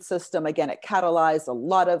innovation system. Again, it catalyzed a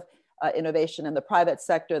lot of innovation in the private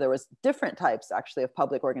sector. There was different types actually of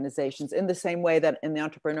public organizations, in the same way that in the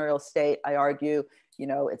entrepreneurial state, I argue,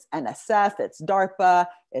 it's NSF, it's DARPA,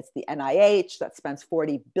 it's the NIH that spends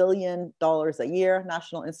 $40 billion a year,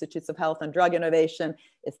 National Institutes of Health and Drug Innovation.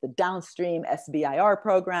 It's the downstream SBIR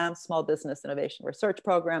program, Small Business Innovation Research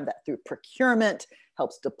Program, that through procurement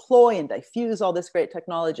helps deploy and diffuse all this great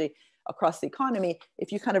technology across the economy.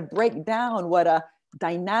 If you kind of break down what a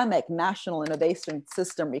dynamic national innovation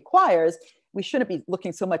system requires, we shouldn't be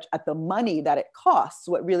looking so much at the money that it costs.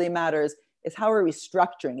 What really matters is how are we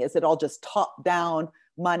structuring? Is it all just top-down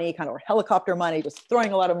money, kind of, or helicopter money, just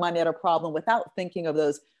throwing a lot of money at a problem without thinking of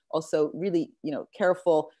those also really,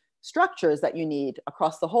 careful structures that you need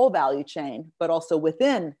across the whole value chain, but also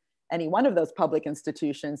within any one of those public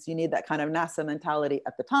institutions, you need that kind of NASA mentality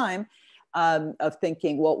at the time of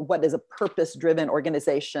thinking, well, what is a purpose-driven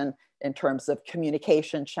organization in terms of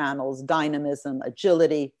communication channels, dynamism,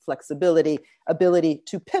 agility, flexibility, ability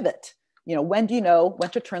to pivot? When do you know when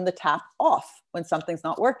to turn the tap off when something's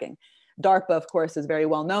not working? DARPA, of course, is very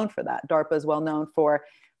well known for that. DARPA is well known for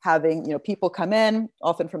having people come in,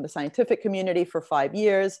 often from the scientific community, for 5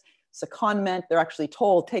 years, secondment. They're actually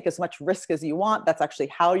told, take as much risk as you want. That's actually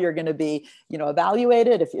how you're going to be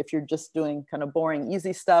evaluated. If you're just doing kind of boring,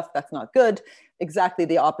 easy stuff, that's not good. Exactly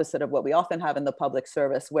the opposite of what we often have in the public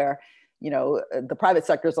service, where the private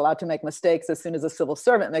sector is allowed to make mistakes. As soon as a civil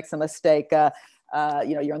servant makes a mistake,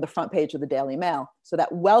 you're on the front page of the Daily Mail. So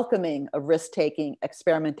that welcoming of risk-taking,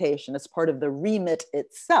 experimentation is part of the remit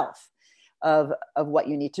itself of what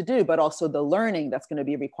you need to do, but also the learning that's going to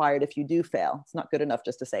be required if you do fail. It's not good enough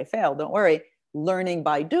just to say fail. Don't worry. Learning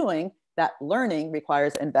by doing, that learning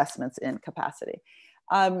requires investments in capacity.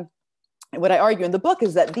 What I argue in the book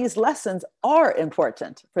is that these lessons are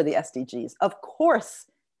important for the SDGs. Of course,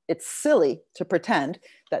 it's silly to pretend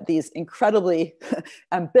that these incredibly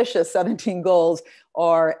ambitious 17 goals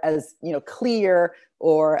are as clear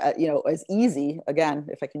or as easy, again,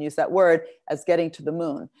 if I can use that word, as getting to the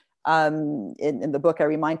moon. In the book, I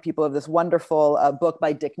remind people of this wonderful book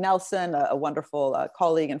by Dick Nelson, a wonderful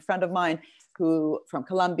colleague and friend of mine from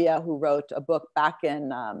Columbia, who wrote a book back in,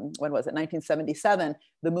 1977,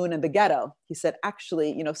 The Moon and the Ghetto. He said,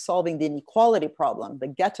 actually, solving the inequality problem, the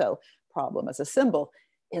ghetto problem as a symbol,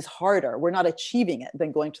 is harder. We're not achieving it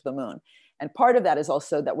than going to the moon. And part of that is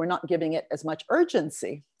also that we're not giving it as much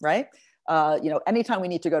urgency, right? Anytime we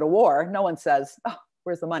need to go to war, no one says, oh,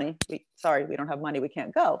 where's the money? Sorry, we don't have money, we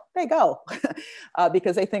can't go. They go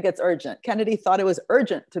because they think it's urgent. Kennedy thought it was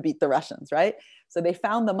urgent to beat the Russians, right? So they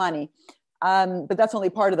found the money, but that's only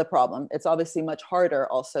part of the problem. It's obviously much harder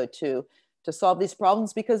also to solve these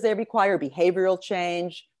problems because they require behavioral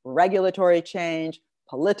change, regulatory change,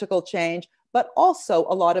 political change, but also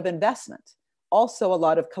a lot of investment, also a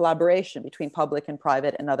lot of collaboration between public and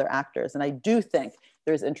private and other actors. And I do think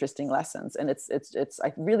there's interesting lessons. And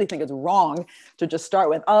I really think it's wrong to just start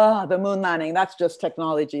with, the moon landing, that's just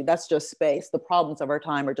technology, that's just space. The problems of our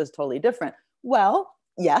time are just totally different. Well,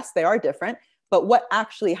 yes, they are different, but what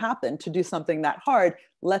actually happened to do something that hard?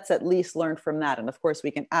 Let's at least learn from that. And of course,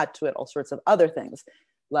 we can add to it all sorts of other things,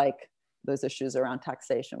 like those issues around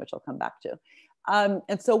taxation, which I'll come back to.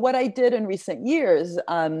 And so what I did in recent years,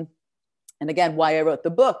 and again, why I wrote the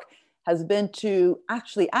book, has been to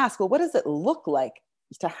actually ask, well, what does it look like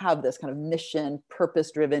to have this kind of mission,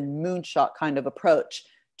 purpose-driven, moonshot kind of approach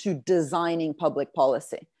to designing public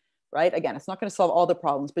policy, right? Again, it's not going to solve all the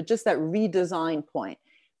problems, but just that redesign point.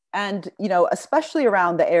 And, especially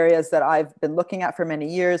around the areas that I've been looking at for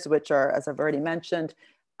many years, which are, as I've already mentioned,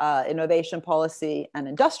 innovation policy and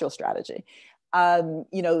industrial strategy.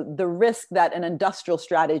 The risk that an industrial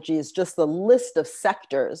strategy is just the list of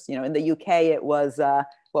sectors. In the UK, it was,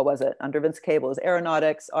 what was it? Under Vince Cable, it was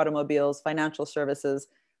aeronautics, automobiles, financial services,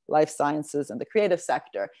 life sciences, and the creative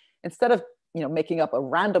sector. Instead of, making up a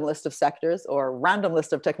random list of sectors or a random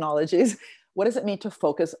list of technologies, what does it mean to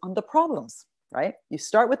focus on the problems, right? You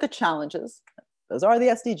start with the challenges. Those are the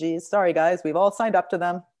SDGs. Sorry, guys, we've all signed up to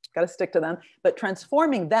them. Got to stick to them. But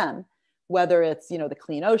transforming them whether it's, you know, the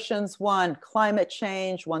clean oceans one, climate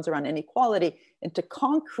change, ones around inequality, into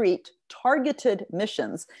concrete targeted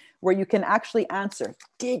missions where you can actually answer,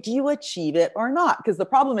 did you achieve it or not? Because the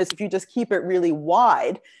problem is if you just keep it really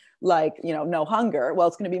wide, like, you know, no hunger, well,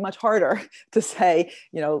 it's going to be much harder to say,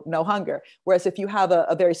 you know, no hunger. Whereas if you have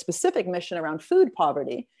a very specific mission around food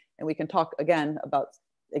poverty, and we can talk again about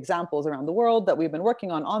examples around the world that we've been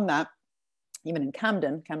working on that, even in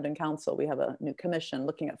Camden Council, we have a new commission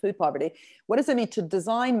looking at food poverty. What does it mean to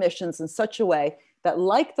design missions in such a way that,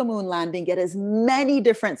 like the moon landing, get as many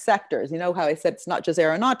different sectors? You know how I said it's not just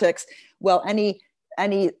aeronautics. Well, any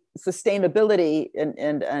sustainability and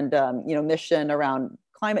you know, mission around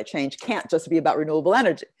climate change can't just be about renewable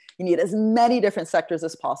energy. You need as many different sectors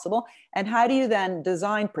as possible. And how do you then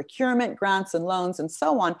design procurement, grants and loans and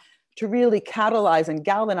so on to really catalyze and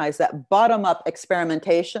galvanize that bottom-up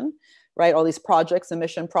experimentation, right? All these projects and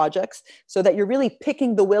mission projects, so that you're really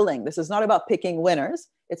picking the willing. This is not about picking winners.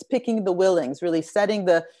 It's picking the willings, really setting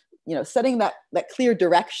the, you know, setting that clear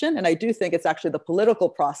direction. And I do think it's actually the political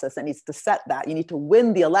process that needs to set that. You need to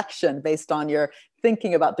win the election based on your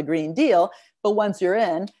thinking about the Green Deal. But once you're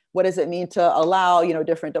in, what does it mean to allow, you know,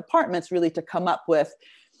 different departments really to come up with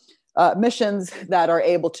missions that are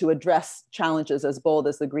able to address challenges as bold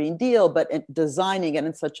as the Green Deal, but designing it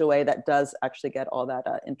in such a way that does actually get all that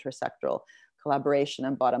intersectoral collaboration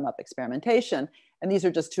and bottom-up experimentation. And these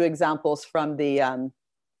are just two examples from the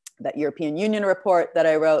that European Union report that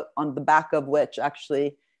I wrote, on the back of which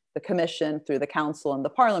actually the Commission, through the Council and the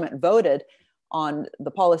Parliament, voted on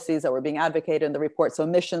the policies that were being advocated in the report. So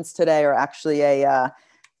missions today are actually a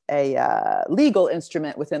legal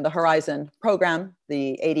instrument within the Horizon program,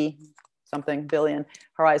 the 80-something billion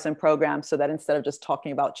Horizon program, so that instead of just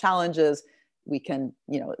talking about challenges, we can,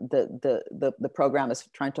 you know, the program is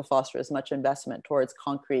trying to foster as much investment towards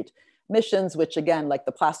concrete missions, which again, like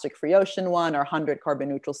the plastic-free ocean one or 100 carbon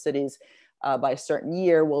neutral cities by a certain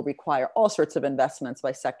year, will require all sorts of investments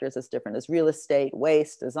by sectors as different as real estate,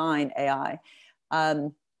 waste, design, AI.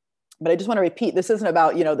 But I just want to repeat, this isn't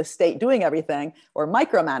about, you know, the state doing everything or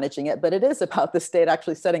micromanaging it, but it is about the state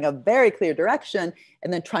actually setting a very clear direction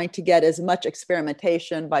and then trying to get as much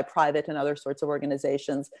experimentation by private and other sorts of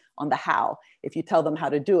organizations on the how. If you tell them how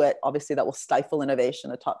to do it, obviously that will stifle innovation,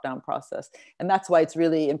 a top-down process. And that's why it's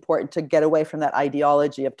really important to get away from that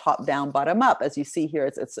ideology of top-down, bottom-up. As you see here,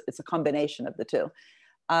 it's a combination of the two.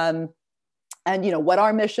 And, you know, what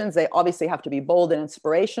are missions? They obviously have to be bold and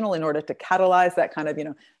inspirational in order to catalyze that kind of, you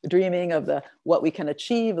know, dreaming of what we can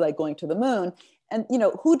achieve, like going to the moon. And, you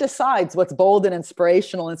know, who decides what's bold and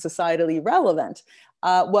inspirational and societally relevant?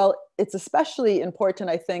 Well, it's especially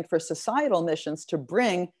important, I think, for societal missions to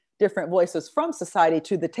bring different voices from society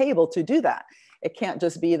to the table to do that. It can't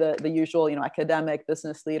just be the usual, you know, academic,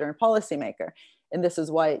 business leader, and policymaker. And this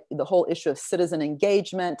is why the whole issue of citizen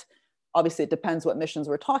engagement, obviously it depends what missions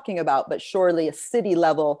we're talking about, but surely a city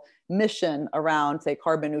level mission around, say,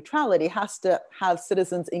 carbon neutrality has to have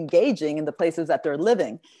citizens engaging in the places that they're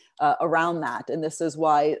living around that. And this is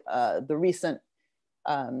why the recent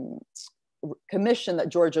commission that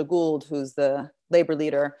Georgia Gould, who's the labor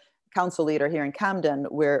leader, council leader here in Camden,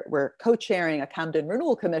 we're co-chairing a Camden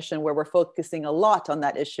Renewal Commission where we're focusing a lot on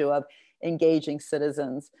that issue of engaging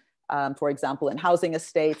citizens, for example, in housing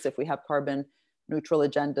estates, if we have carbon neutral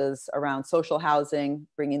agendas around social housing,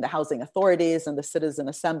 bringing the housing authorities and the citizen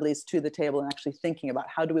assemblies to the table and actually thinking about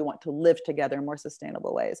how do we want to live together in more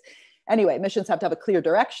sustainable ways. Anyway, missions have to have a clear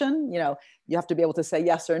direction. You know, you have to be able to say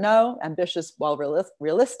yes or no, ambitious while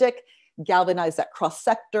realistic, galvanize that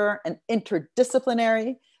cross-sector and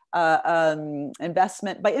interdisciplinary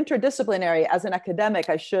investment. By interdisciplinary, as an academic,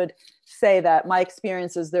 I should say that my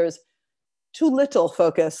experience is there's too little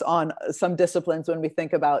focus on some disciplines when we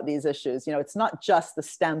think about these issues. You know, it's not just the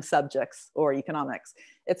STEM subjects or economics.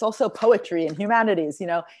 It's also poetry and humanities. You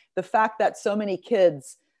know, the fact that so many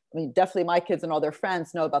kids, I mean, definitely my kids and all their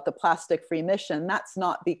friends know about the plastic-free mission, that's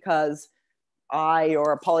not because I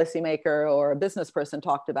or a policymaker or a business person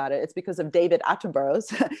talked about it. It's because of David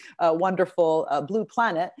Attenborough's wonderful Blue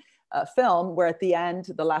Planet film, where at the end,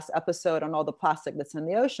 the last episode on all the plastic that's in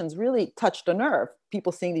the oceans really touched a nerve.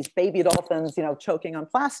 People seeing these baby dolphins, you know, choking on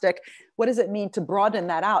plastic. What does it mean to broaden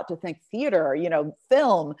that out, to think theater, you know,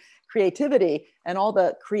 film, creativity, and all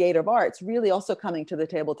the creative arts really also coming to the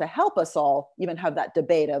table to help us all even have that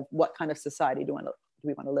debate of what kind of society do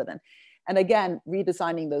we want to live in? And again,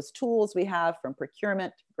 redesigning those tools we have from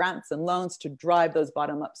procurement, grants, and loans to drive those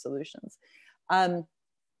bottom-up solutions.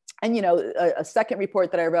 And, you know, a second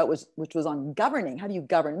report that I wrote, which was on governing, how do you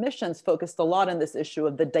govern missions, focused a lot on this issue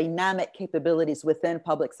of the dynamic capabilities within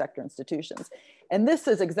public sector institutions. And this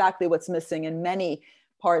is exactly what's missing in many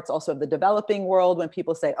parts also of the developing world when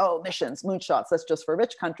people say, oh, missions, moonshots, that's just for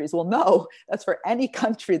rich countries. Well, no, that's for any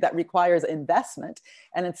country that requires investment.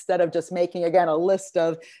 And instead of just making, again, a list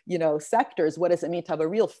of, sectors, what does it mean to have a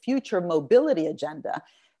real future mobility agenda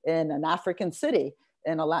in an African city,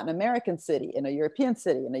 in a Latin American city, in a European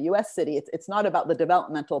city, in a US city? It's not about the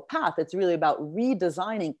developmental path. It's really about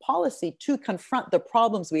redesigning policy to confront the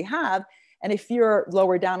problems we have. And if you're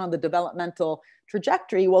lower down on the developmental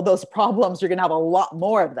trajectory, well, those problems, you're going to have a lot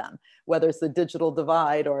more of them, whether it's the digital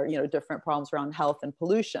divide or, different problems around health and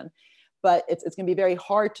pollution. But it's going to be very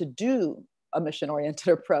hard to do a mission-oriented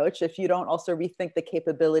approach if you don't also rethink the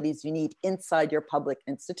capabilities you need inside your public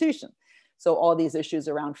institution. So all these issues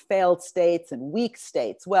around failed states and weak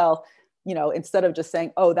states, well, instead of just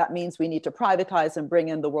saying, oh, that means we need to privatize and bring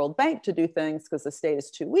in the World Bank to do things because the state is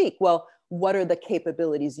too weak. Well, what are the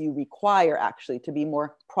capabilities you require actually to be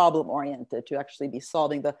more problem-oriented, to actually be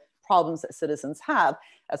solving the problems that citizens have,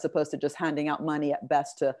 as opposed to just handing out money at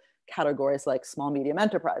best to categories like small, medium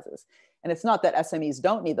enterprises? And it's not that SMEs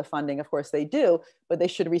don't need the funding, of course they do, but they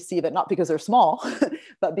should receive it not because they're small,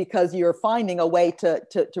 but because you're finding a way to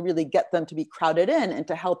really get them to be crowded in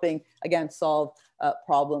into helping, again, solve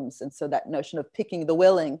problems. And so that notion of picking the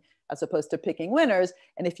willing as opposed to picking winners.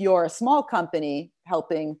 And if you're a small company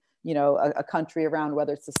helping a country around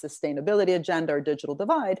whether it's a sustainability agenda or digital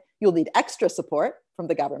divide, you'll need extra support from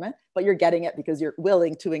the government, but you're getting it because you're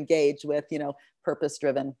willing to engage with,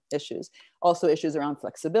 purpose-driven issues. Also issues around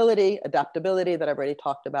flexibility, adaptability that I've already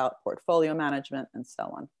talked about, portfolio management, and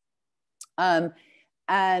so on.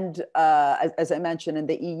 As I mentioned, in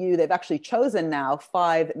the EU, they've actually chosen now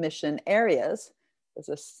 5 mission areas.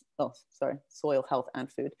 Soil, health,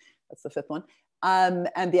 and food. That's the 5th one.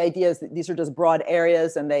 And the idea is that these are just broad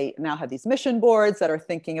areas, and they now have these mission boards that are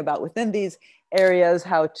thinking about within these areas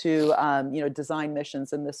how to design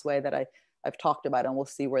missions in this way that I've talked about, and we'll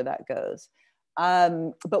see where that goes.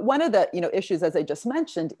 But one of the issues, as I just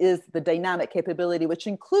mentioned, is the dynamic capability, which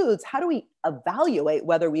includes how do we evaluate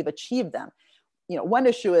whether we've achieved them? One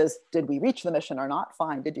issue is, did we reach the mission or not?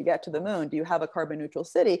 Fine. Did you get to the moon? Do you have a carbon neutral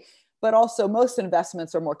city? But also most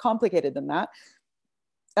investments are more complicated than that.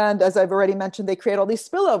 And as I've already mentioned, they create all these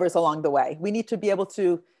spillovers along the way. We need to be able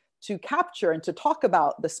to capture and to talk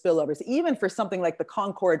about the spillovers, even for something like the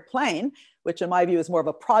Concorde plane, which in my view is more of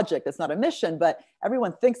a project, it's not a mission, but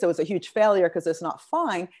everyone thinks it was a huge failure because it's not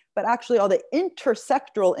flying, but actually all the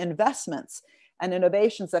intersectoral investments and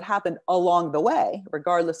innovations that happened along the way,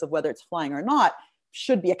 regardless of whether it's flying or not,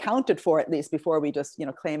 should be accounted for at least before we just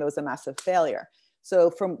claim it was a massive failure.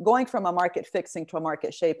 So from going from a market fixing to a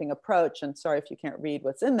market shaping approach, and sorry if you can't read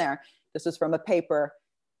what's in there, this is from a paper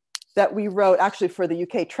that we wrote actually for the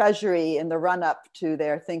UK Treasury in the run up to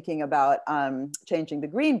their thinking about changing the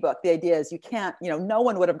Green Book. The idea is you can't, no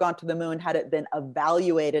one would have gone to the moon had it been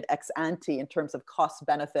evaluated ex ante in terms of cost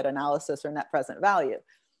benefit analysis or net present value.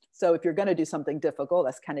 So if you're going to do something difficult,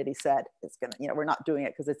 as Kennedy said, it's going to, we're not doing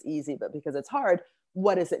it because it's easy, but because it's hard.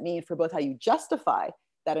 What does it mean for both how you justify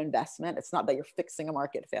that investment? It's not that you're fixing a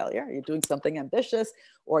market failure, you're doing something ambitious,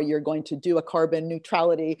 or you're going to do a carbon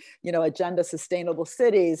neutrality, agenda, sustainable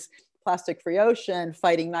cities, plastic-free ocean,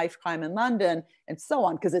 fighting knife crime in London, and so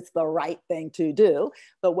on, because it's the right thing to do.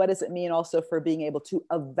 But what does it mean also for being able to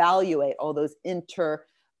evaluate all those intersectoral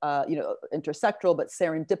but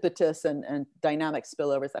serendipitous and dynamic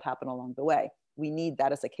spillovers that happen along the way? We need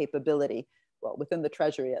that as a capability, well, within the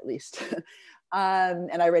Treasury at least.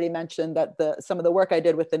 And I already mentioned that some of the work I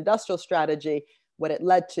did with industrial strategy, what it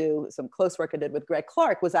led to, some close work I did with Greg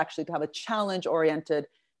Clark, was actually to have a challenge-oriented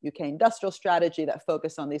UK industrial strategy that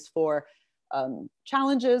focused on these 4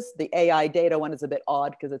 challenges. The AI data one is a bit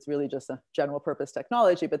odd because it's really just a general purpose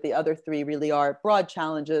technology, but the other 3 really are broad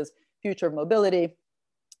challenges. Future of mobility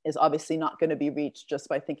is obviously not going to be reached just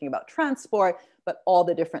by thinking about transport, but all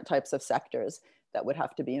the different types of sectors that would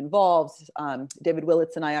have to be involved. David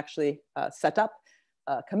Willits and I actually set up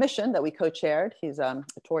a commission that we co-chaired. He's a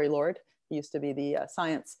Tory Lord. He used to be the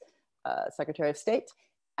Science Secretary of State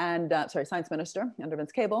and Science Minister under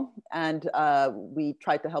Vince Cable. And we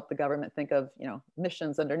tried to help the government think of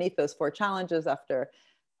missions underneath those 4 challenges after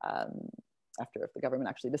the government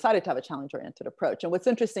actually decided to have a challenge-oriented approach. And what's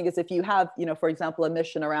interesting is if you have, for example, a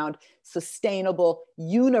mission around sustainable,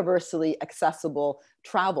 universally accessible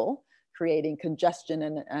travel, creating congestion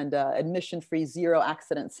and admission-free zero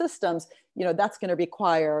accident systems, that's going to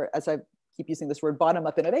require, as I keep using this word,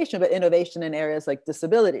 bottom-up innovation, but innovation in areas like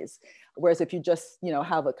disabilities. Whereas if you just,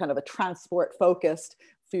 have a kind of a transport-focused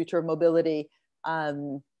future mobility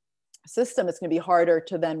system, it's going to be harder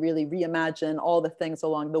to then really reimagine all the things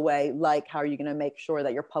along the way, like how are you going to make sure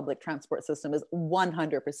that your public transport system is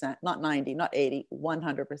 100%, not 90, not 80,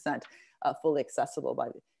 100% fully accessible by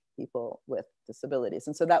people with disabilities.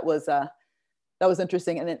 And so that was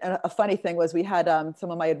interesting. And then a funny thing was we had some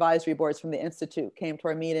of my advisory boards from the Institute came to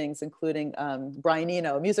our meetings, including Brian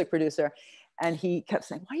Eno, a music producer. And he kept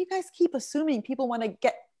saying, why do you guys keep assuming people want to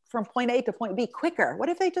get from point A to point B quicker? What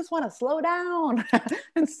if they just want to slow down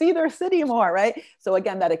and see their city more, right? So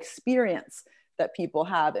again, that experience that people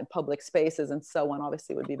have in public spaces and so on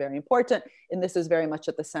obviously would be very important. And this is very much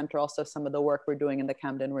at the center also of some of the work we're doing in the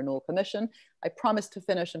Camden Renewal Commission. I promised to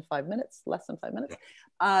finish in 5 minutes, less than 5 minutes.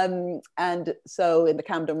 And so in the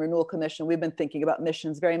Camden Renewal Commission, we've been thinking about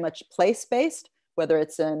missions very much place-based, whether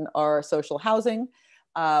it's in our social housing,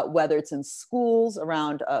 whether it's in schools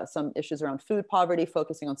around some issues around food poverty,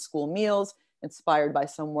 focusing on school meals, inspired by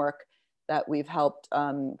some work that we've helped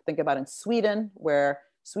think about in Sweden, where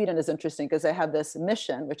Sweden is interesting because they have this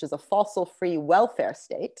mission, which is a fossil-free welfare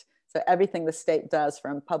state. So everything the state does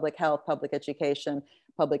from public health, public education,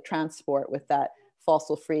 public transport with that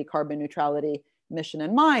fossil-free carbon neutrality mission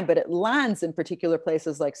in mind, but it lands in particular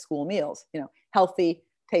places like school meals, you know, healthy,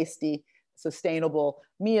 tasty, sustainable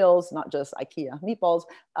meals, not just IKEA meatballs,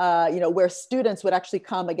 you know, where students would actually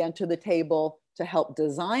come again to the table to help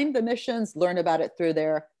design the missions, learn about it through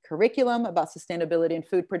their curriculum about sustainability and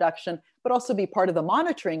food production, but also be part of the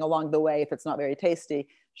monitoring along the way. If it's not very tasty,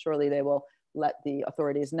 surely they will let the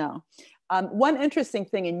authorities know. One interesting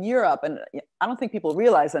thing in Europe, and I don't think people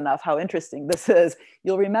realize enough how interesting this is,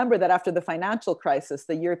 you'll remember that after the financial crisis,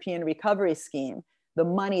 the European Recovery Scheme, the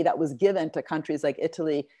money that was given to countries like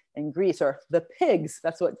Italy and Greece, or the pigs,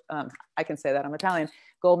 that's what, I can say that, I'm Italian,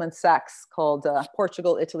 Goldman Sachs called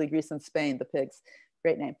Portugal, Italy, Greece, and Spain, the pigs,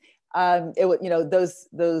 great name. You know,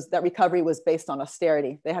 that recovery was based on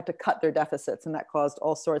austerity. They had to cut their deficits, and that caused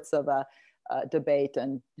all sorts of debate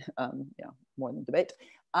and, you know, more than debate.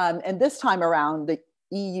 And this time around, the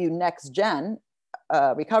EU Next Gen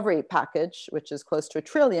recovery package, which is close to $1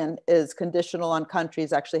 trillion, is conditional on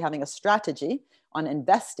countries actually having a strategy on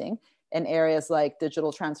investing in areas like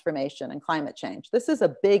digital transformation and climate change. This is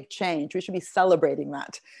a big change. We should be celebrating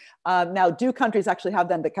that. Now, do countries actually have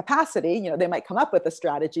then the capacity? You know, they might come up with a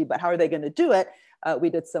strategy, but how are they going to do it? We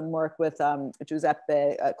did some work with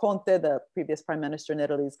Giuseppe Conte, the previous prime minister in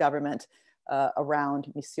Italy's government, around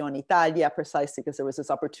Missione Italia, precisely because there was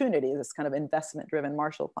this opportunity, this kind of investment-driven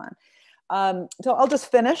Marshall Plan. So I'll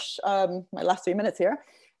just finish my last 3 minutes here.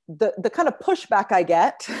 The kind of pushback I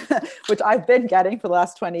get, which I've been getting for the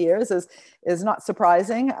last 20 years, is not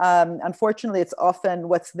surprising. Unfortunately, it's often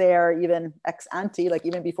what's there even ex ante, like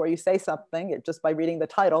even before you say something, just by reading the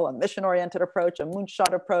title, a mission-oriented approach, a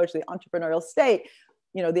moonshot approach, the entrepreneurial state.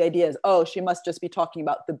 You know, the idea is, oh, she must just be talking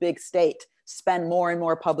about the big state, spend more and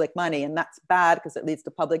more public money, and that's bad because it leads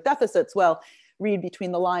to public deficits. Well, read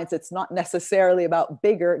between the lines, it's not necessarily about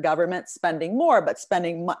bigger government spending more, but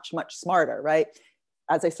spending much, much smarter, right?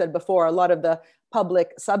 As I said before, a lot of the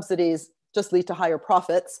public subsidies just lead to higher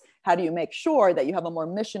profits. How do you make sure that you have a more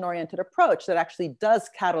mission-oriented approach that actually does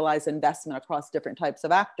catalyze investment across different types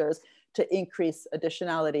of actors to increase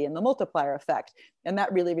additionality and the multiplier effect? And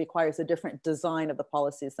that really requires a different design of the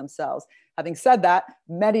policies themselves. Having said that,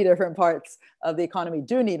 many different parts of the economy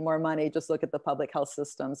do need more money. Just look at the public health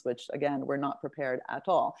systems, which again, we're not prepared at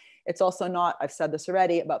all. It's also not, I've said this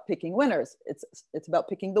already, about picking winners. It's about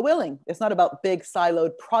picking the willing. It's not about big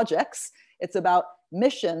siloed projects. It's about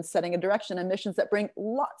missions, setting a direction, and missions that bring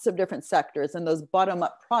lots of different sectors and those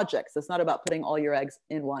bottom-up projects. It's not about putting all your eggs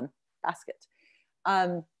in one basket.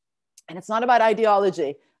 And it's not about ideology.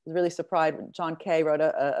 I was really surprised when John Kay wrote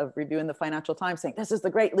a review in the Financial Times saying, this is the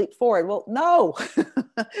great leap forward. Well, no,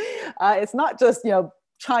 it's not just, you know,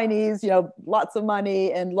 Chinese, you know, lots of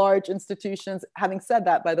money and large institutions. Having said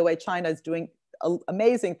that, by the way, China is doing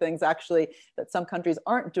amazing things actually that some countries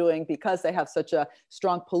aren't doing because they have such a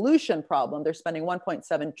strong pollution problem. They're spending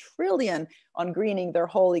 1.7 trillion on greening their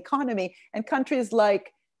whole economy. And countries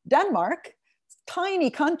like Denmark, tiny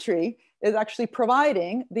country, is actually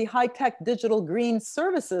providing the high-tech digital green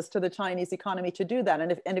services to the Chinese economy to do that.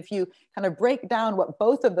 And if you kind of break down what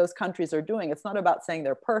both of those countries are doing, it's not about saying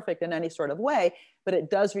they're perfect in any sort of way, but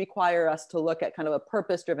it does require us to look at kind of a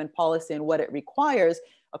purpose-driven policy and what it requires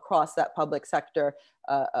across that public sector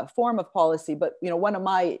form of policy. But you know, one of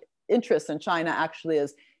my interests in China actually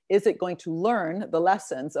is is it going to learn the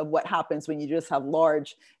lessons of what happens when you just have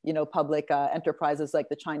large, public enterprises like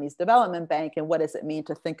the Chinese Development Bank? And what does it mean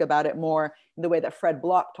to think about it more in the way that Fred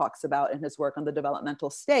Block talks about in his work on the developmental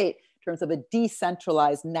state, in terms of a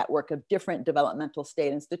decentralized network of different developmental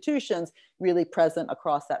state institutions really present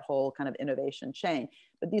across that whole kind of innovation chain?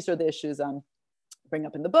 But these are the issues I bring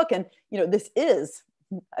up in the book. And this is,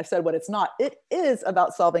 I've said what it's not, it is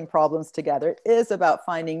about solving problems together. It is about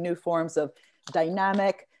finding new forms of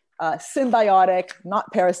dynamic, symbiotic, not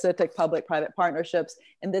parasitic public-private partnerships.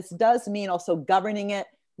 And this does mean also governing it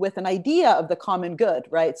with an idea of the common good,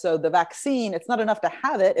 right? So the vaccine, it's not enough to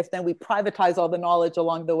have it if then we privatize all the knowledge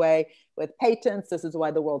along the way with patents. This is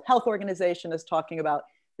why the World Health Organization is talking about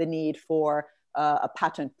the need for a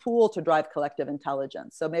patent pool to drive collective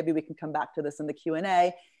intelligence. So maybe we can come back to this in the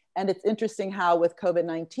Q&A. And it's interesting how with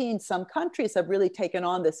COVID-19, some countries have really taken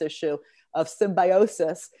on this issue of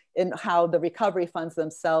symbiosis in how the recovery funds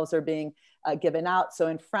themselves are being given out. So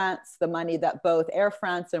in France, the money that both Air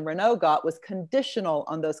France and Renault got was conditional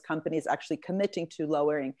on those companies actually committing to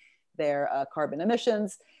lowering their carbon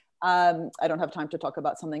emissions. I don't have time to talk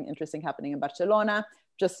about something interesting happening in Barcelona.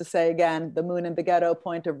 Just to say again, the moon and the ghetto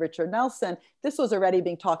point of Richard Nelson, this was already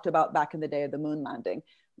being talked about back in the day of the moon landing,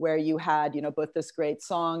 where you had, both this great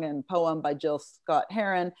song and poem by Jill Scott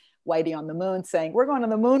Heron, Whitey on the Moon, saying, we're going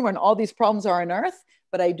on the moon when all these problems are on Earth.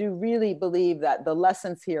 But I do really believe that the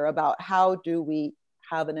lessons here about how do we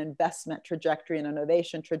have an investment trajectory and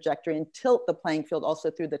innovation trajectory and tilt the playing field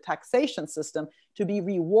also through the taxation system to be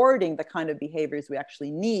rewarding the kind of behaviors we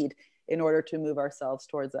actually need in order to move ourselves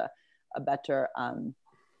towards a better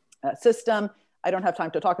system. I don't have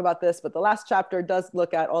time to talk about this, but the last chapter does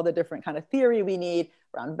look at all the different kind of theory we need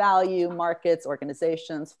around value, markets,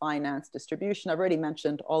 organizations, finance, distribution. I've already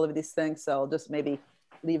mentioned all of these things, so I'll just maybe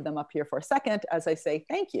leave them up here for a second as I say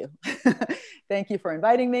thank you. Thank you for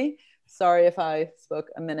inviting me. Sorry if I spoke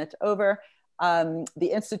a minute over.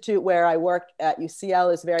 The institute where I work at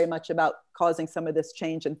UCL is very much about causing some of this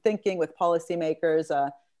change in thinking with policymakers.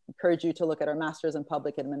 Encourage you to look at our Masters in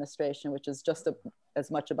Public Administration, which is just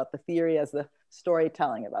as much about the theory as the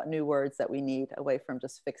storytelling about new words that we need away from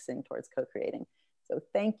just fixing towards co-creating. So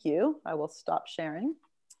thank you. I will stop sharing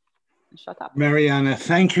and shut up. Mariana,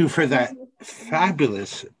 thank you for that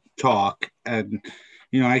fabulous talk. And,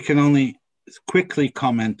 I can only quickly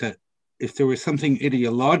comment that if there was something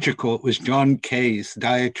ideological, it was John Kay's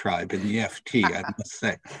diatribe in the FT, I must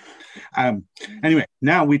say. Anyway,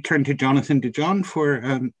 now we turn to Jonathan DeJohn for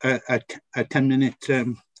a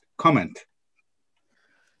 10-minute comment.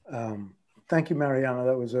 Thank you, Mariana.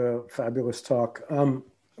 That was a fabulous talk.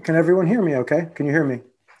 Can everyone hear me okay? Can you hear me?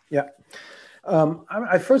 Yeah.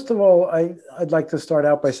 First of all, I'd like to start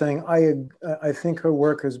out by saying I think her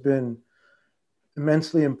work has been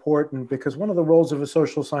immensely important because one of the roles of a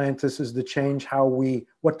social scientist is to change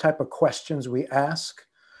what type of questions we ask.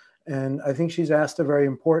 And I think she's asked a very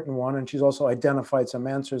important one, and she's also identified some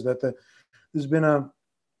answers that there's been a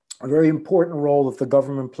very important role that the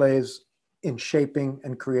government plays in shaping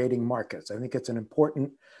and creating markets. I think it's an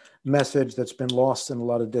important message that's been lost in a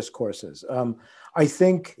lot of discourses. I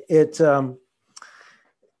think it's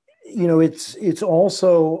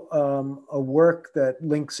also a work that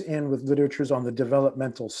links in with literatures on the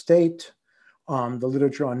developmental state, the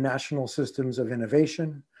literature on national systems of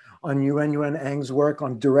innovation, on Yuan Ang's work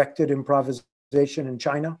on directed improvisation in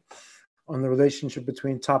China, on the relationship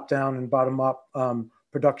between top-down and bottom-up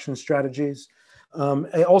production strategies.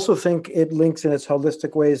 I also think it links in its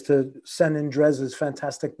holistic ways to Senan Drez's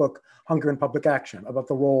fantastic book, Hunger and Public Action, about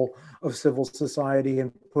the role of civil society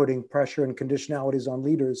in putting pressure and conditionalities on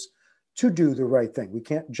leaders to do the right thing. We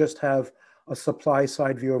can't just have a supply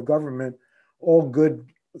side view of government. All good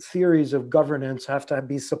theories of governance have to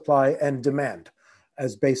be supply and demand,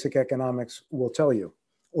 as basic economics will tell you,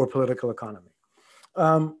 or political economy.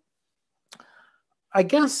 I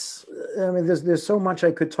guess, there's so much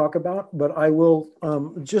I could talk about, but I will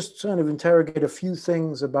just kind of interrogate a few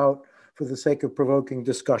things for the sake of provoking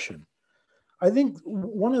discussion. I think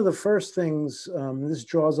one of the first things, this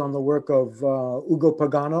draws on the work of Ugo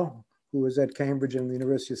Pagano, who was at Cambridge and the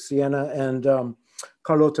University of Siena, and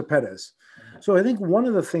Carlota Perez. So I think one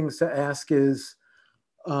of the things to ask is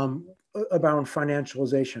about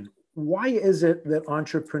financialization. Why is it that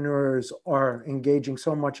entrepreneurs are engaging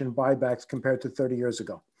so much in buybacks compared to 30 years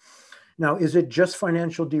ago? Now, is it just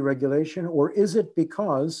financial deregulation, or is it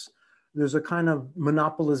because there's a kind of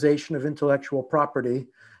monopolization of intellectual property,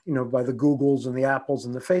 by the Googles and the Apples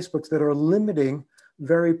and the Facebooks that are limiting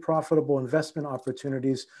very profitable investment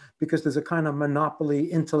opportunities because there's a kind of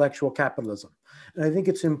monopoly intellectual capitalism. And I think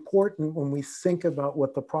it's important when we think about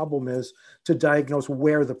what the problem is to diagnose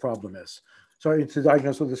where the problem is. Sorry, to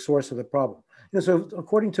diagnose what the source of the problem. So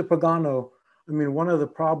according to Pagano, I mean, one of the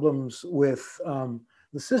problems with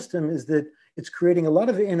the system is that it's creating a lot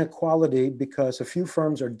of inequality because a few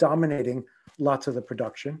firms are dominating lots of the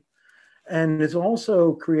production. And it's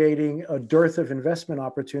also creating a dearth of investment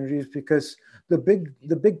opportunities because the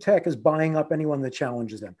big tech is buying up anyone that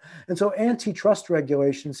challenges them. And so antitrust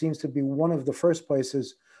regulation seems to be one of the first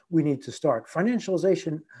places we need to start.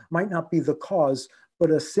 Financialization might not be the cause,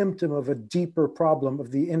 but a symptom of a deeper problem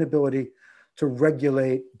of the inability to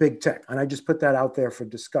regulate big tech. And I just put that out there for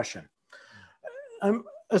discussion.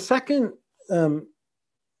 A second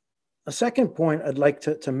point I'd like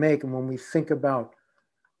to make, and when we think about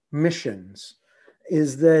missions,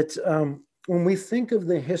 is that when we think of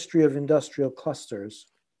the history of industrial clusters,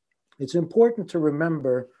 it's important to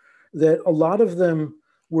remember that a lot of them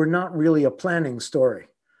were not really a planning story.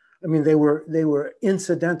 I mean, they were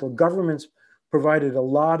incidental. Governments provided a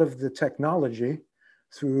lot of the technology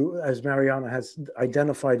through, as Mariana has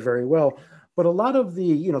identified very well, but a lot of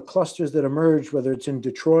the clusters that emerged, whether it's in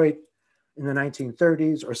Detroit in the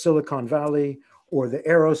 1930s or Silicon Valley or the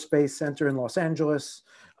Aerospace Center in Los Angeles,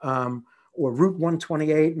 or Route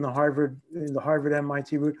 128 in the Harvard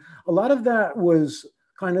MIT route, a lot of that was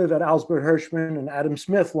kind of that Albert Hirschman and Adam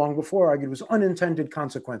Smith long before argued was unintended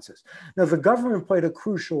consequences. Now, the government played a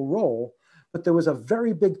crucial role, but there was a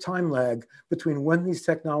very big time lag between when these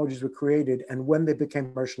technologies were created and when they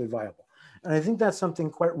became commercially viable. And I think that's something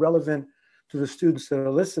quite relevant to the students that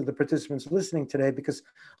are listening, the participants listening today, because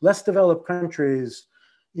less developed countries,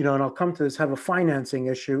 and I'll come to this, have a financing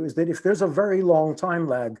issue, is that if there's a very long time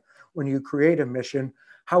lag when you create a mission,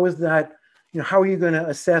 how is that, how are you going to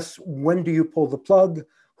assess when do you pull the plug?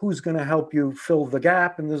 Who's going to help you fill the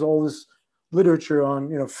gap? And there's all this literature on,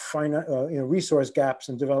 resource gaps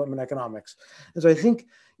in development economics. And so I think,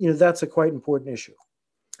 that's a quite important issue.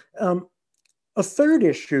 A third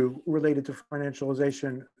issue related to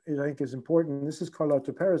financialization I think is important. This is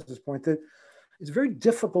Carlota Perez's point that it's very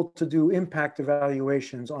difficult to do impact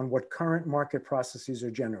evaluations on what current market processes are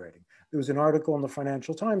generating. There was an article in the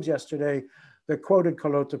Financial Times yesterday that quoted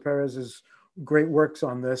Carlota Perez's great works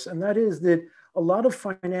on this, and that is that a lot of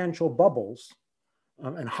financial bubbles,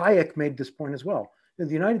 and Hayek made this point as well, that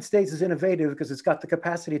the United States is innovative because it's got the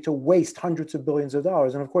capacity to waste hundreds of billions of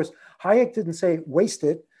dollars. And of course, Hayek didn't say waste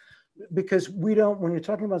it, because we don't, when you're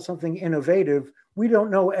talking about something innovative, we don't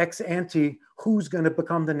know ex ante who's going to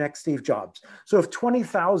become the next Steve Jobs. So if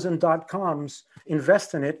 20,000 .coms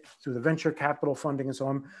invest in it through the venture capital funding and so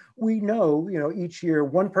on, we know, each year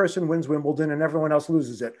one person wins Wimbledon and everyone else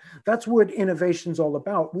loses it. That's what innovation's all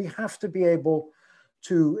about. We have to be able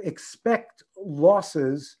to expect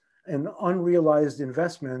losses and unrealized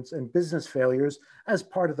investments and business failures as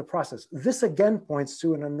part of the process. This again points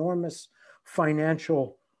to an enormous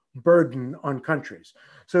financial burden on countries.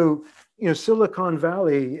 So, Silicon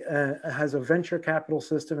Valley has a venture capital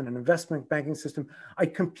system and an investment banking system. I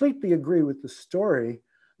completely agree with the story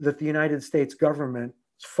that the United States government's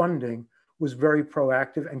funding was very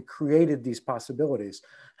proactive and created these possibilities.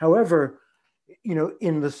 However,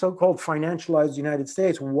 in the so-called financialized United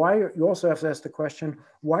States, you also have to ask the question,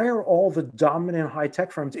 why are all the dominant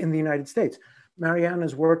high-tech firms in the United States?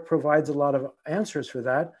 Mariana's work provides a lot of answers for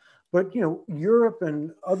that. But Europe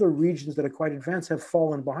and other regions that are quite advanced have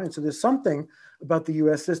fallen behind. So there's something about the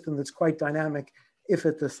US system that's quite dynamic, if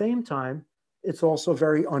at the same time, it's also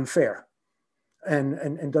very unfair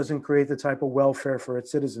and doesn't create the type of welfare for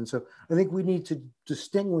its citizens. So I think we need to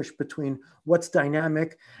distinguish between what's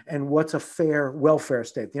dynamic and what's a fair welfare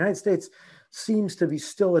state. The United States seems to be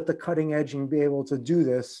still at the cutting edge and be able to do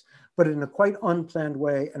this, but in a quite unplanned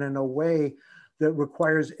way and in a way that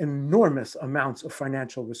requires enormous amounts of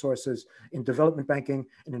financial resources in development banking,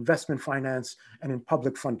 in investment finance, and in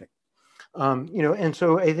public funding. And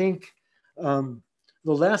so I think the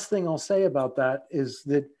last thing I'll say about that is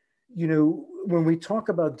that, when we talk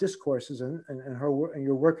about discourses, and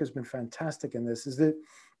your work has been fantastic in this, is that,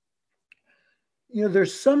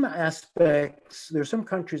 there's some aspects, there's some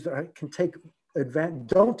countries that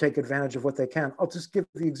don't take advantage of what they can. I'll just give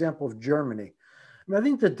the example of Germany. I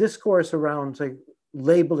think the discourse around, say,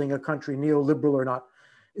 labeling a country neoliberal or not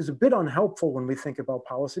is a bit unhelpful when we think about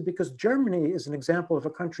policy, because Germany is an example of a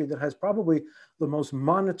country that has probably the most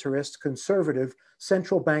monetarist, conservative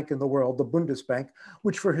central bank in the world, the Bundesbank,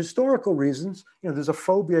 which for historical reasons, there's a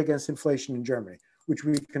phobia against inflation in Germany, which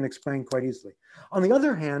we can explain quite easily. On the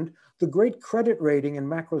other hand, the great credit rating and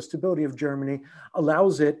macro stability of Germany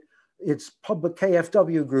allows it its public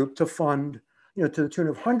KfW group to fund, to the tune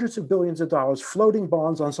of hundreds of billions of dollars, floating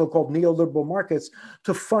bonds on so-called neoliberal markets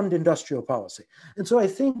to fund industrial policy. And so I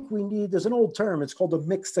think there's an old term, it's called a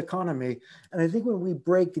mixed economy. And I think when we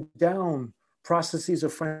break down processes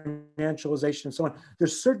of financialization and so on,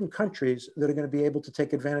 there's certain countries that are going to be able to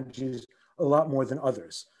take advantages a lot more than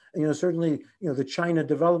others. And, certainly, the China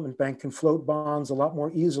Development Bank can float bonds a lot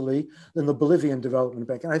more easily than the Bolivian Development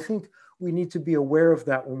Bank. And I think we need to be aware of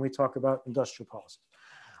that when we talk about industrial policy.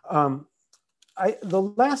 The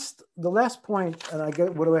last point,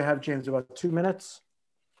 and what do I have, James, about 2 minutes?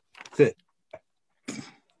 That's it.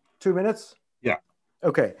 2 minutes? Yeah.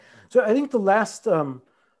 Okay. So I think the last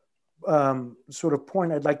sort of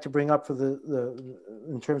point I'd like to bring up for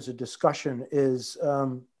in terms of discussion is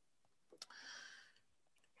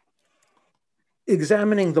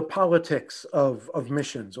examining the politics of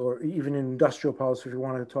missions, or even in industrial policy, if you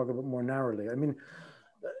want to talk about more narrowly. I mean,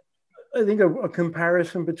 I think a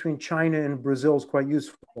comparison between China and Brazil is quite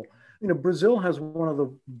useful. Brazil has one of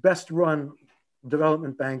the best run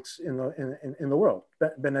development banks in the world,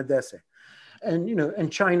 Benedese,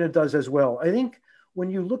 and China does as well. I think when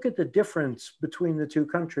you look at the difference between the two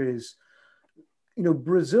countries,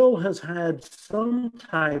 Brazil has had some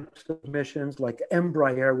types of missions like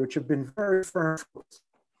Embraer, which have been very firm,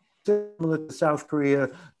 similar to South Korea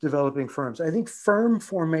developing firms. I think firm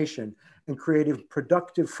formation and creative,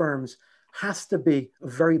 productive firms has to be a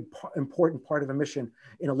very important part of a mission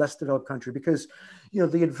in a less developed country, because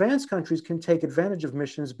the advanced countries can take advantage of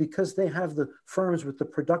missions because they have the firms with the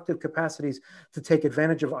productive capacities to take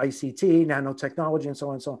advantage of ICT, nanotechnology, and so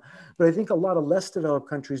on and so on. But I think a lot of less developed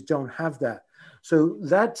countries don't have that. So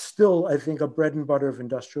that's still, I think, a bread and butter of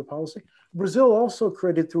industrial policy. Brazil also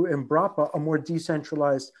created through Embrapa a more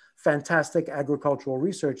decentralized, fantastic agricultural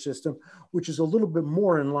research system, which is a little bit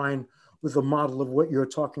more in line with the model of what you're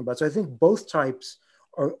talking about. So I think both types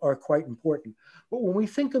are quite important. But when we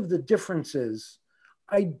think of the differences,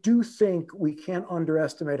 I do think we can't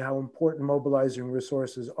underestimate how important mobilizing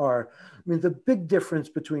resources are. I mean, the big difference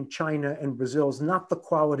between China and Brazil is not the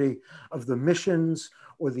quality of the missions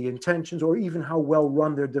or the intentions or even how well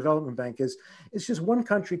run their development bank is. It's just one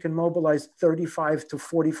country can mobilize 35 to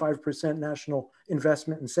 45% national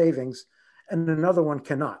investment and savings, and another one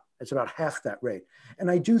cannot. It's about half that rate.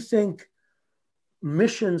 And I do think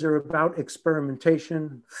missions are about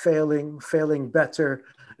experimentation, failing better,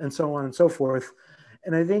 and so on and so forth.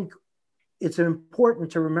 And I think it's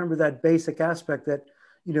important to remember that basic aspect that,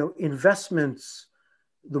 investments,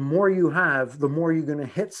 the more you have, the more you're going to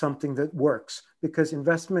hit something that works, because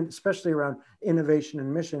investment, especially around innovation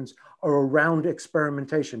and missions, are around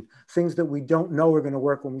experimentation, things that we don't know are going to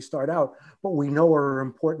work when we start out, but we know are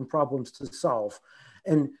important problems to solve.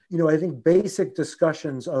 And, I think basic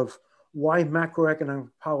discussions of why macroeconomic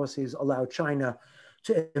policies allow China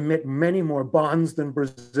to emit many more bonds than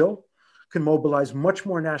Brazil, can mobilize much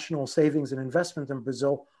more national savings and investment than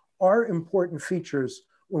Brazil, are important features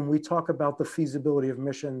when we talk about the feasibility of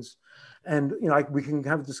missions. And we can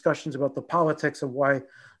have discussions about the politics of why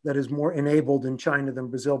that is more enabled in China than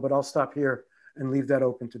Brazil, but I'll stop here and leave that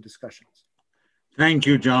open to discussions. Thank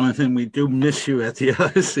you, Jonathan. We do miss you at the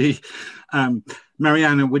LSE.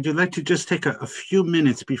 Mariana, would you like to just take a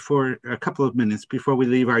couple of minutes before we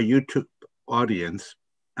leave our YouTube audience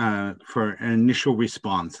for an initial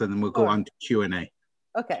response, and then we'll go on to Q&A.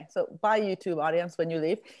 Okay, so bye YouTube audience when you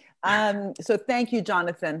leave. So thank you,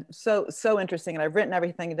 Jonathan. So interesting, and I've written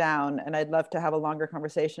everything down, and I'd love to have a longer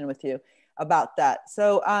conversation with you about that.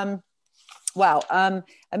 So wow,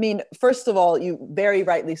 I mean, first of all, you very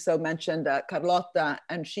rightly so mentioned Carlotta,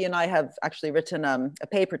 and she and I have actually written a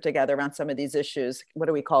paper together around some of these issues. What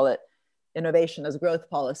do we call it? Innovation as growth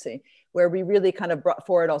policy, where we really kind of brought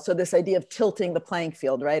forward also this idea of tilting the playing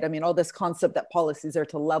field, right? I mean, all this concept that policies are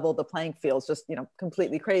to level the playing field is just,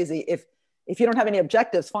 completely crazy. If you don't have any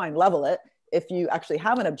objectives, fine, level it. If you actually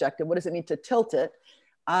have an objective, what does it mean to tilt it?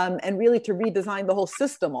 And really to redesign the whole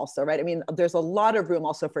system also, right? I mean, there's a lot of room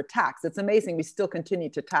also for tax. It's amazing. We still continue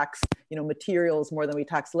to tax, materials more than we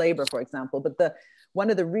tax labor, for example. But one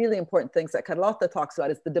of the really important things that Carlotta talks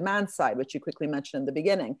about is the demand side, which you quickly mentioned in the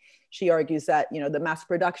beginning. She argues that, the mass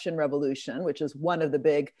production revolution, which is one of the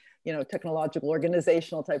big, technological,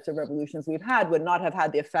 organizational types of revolutions we've had, would not have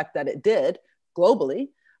had the effect that it did globally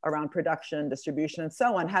around production, distribution, and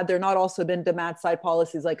so on, had there not also been demand side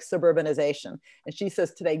policies like suburbanization. And she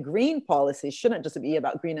says today, green policies shouldn't just be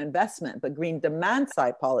about green investment, but green demand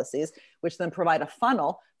side policies, which then provide a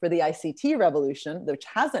funnel for the ICT revolution, which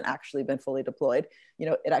hasn't actually been fully deployed.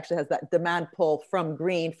 It actually has that demand pull from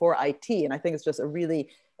green for IT. And I think it's just a really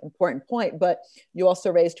important point. But you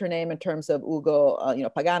also raised her name in terms of Ugo,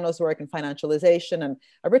 Pagano's work in financialization. And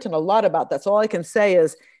I've written a lot about that. So all I can say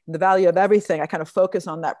is the value of everything. I kind of focus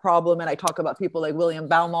on that problem. And I talk about people like William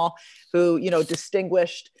Baumol, who,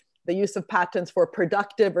 distinguished the use of patents for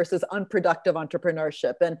productive versus unproductive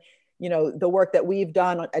entrepreneurship. And the work that we've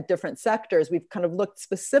done at different sectors, we've kind of looked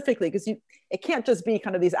specifically, because it can't just be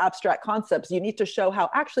kind of these abstract concepts. You need to show how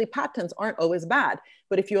actually patents aren't always bad.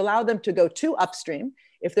 But if you allow them to go too upstream,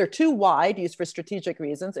 if they're too wide, used for strategic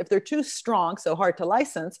reasons, if they're too strong, so hard to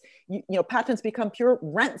license, patents become pure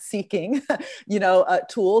rent-seeking,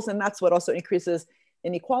 tools. And that's what also increases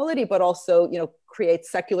inequality, but also,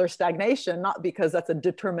 creates secular stagnation, not because that's a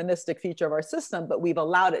deterministic feature of our system, but we've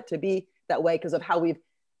allowed it to be that way because of how we've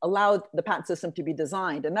allowed the patent system to be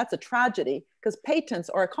designed. And that's a tragedy, because patents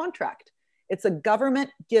are a contract. It's a government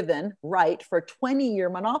given right for a 20-year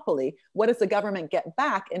monopoly. What does the government get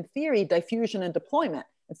back? In theory, diffusion and deployment.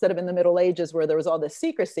 Instead of in the Middle Ages where there was all this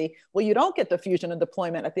secrecy, well, you don't get diffusion and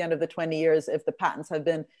deployment at the end of the 20 years if the patents have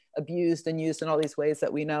been abused and used in all these ways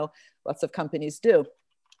that we know lots of companies do.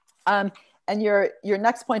 And your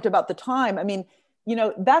next point about the time,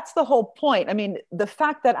 that's the whole point. The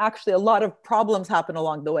fact that actually a lot of problems happen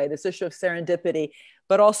along the way, this issue of serendipity,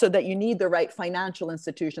 but also that you need the right financial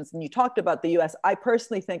institutions. And you talked about the US. I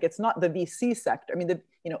personally think it's not the VC sector.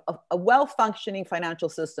 A well-functioning financial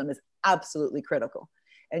system is absolutely critical.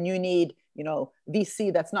 And you need,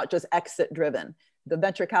 VC that's not just exit driven. The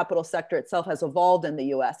venture capital sector itself has evolved in the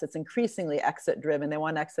US. It's increasingly exit driven. They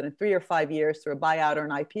want to exit in 3 or 5 years through a buyout or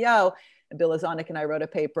an IPO. And Bill Ozonik and I wrote a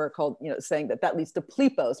paper called, saying that leads to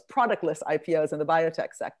PLIPOs, productless IPOs in the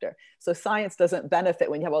biotech sector. So science doesn't benefit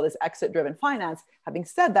when you have all this exit-driven finance. Having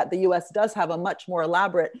said that, the US does have a much more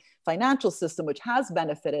elaborate financial system, which has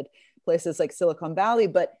benefited places like Silicon Valley,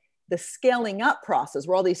 but the scaling up process,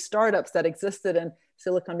 where all these startups that existed in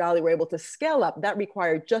Silicon Valley were able to scale up, that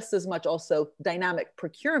required just as much also dynamic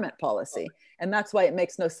procurement policy. And that's why it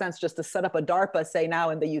makes no sense just to set up a DARPA, say now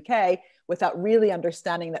in the UK, without really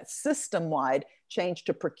understanding that system-wide change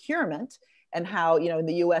to procurement, and how, in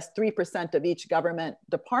the US, 3% of each government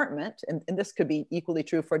department, and this could be equally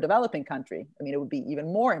true for a developing country. It would be even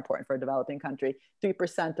more important for a developing country.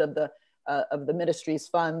 3% of the ministry's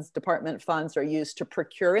funds, department funds, are used to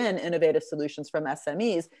procure in innovative solutions from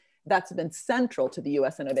SMEs. That's been central to the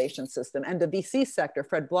US innovation system. And the VC sector,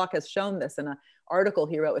 Fred Block has shown this in an article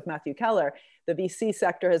he wrote with Matthew Keller. The VC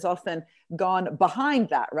sector has often gone behind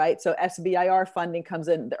that, right? So SBIR funding comes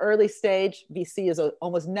in the early stage. VC is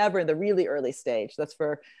almost never in the really early stage. That's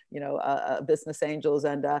for, business angels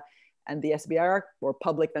and the SBIR, or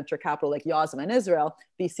public venture capital like YOSMA in Israel.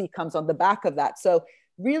 VC comes on the back of that. So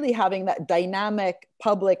really having that dynamic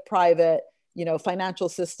public-private financial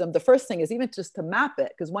system, the first thing is even just to map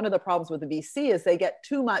it, because one of the problems with the VC is they get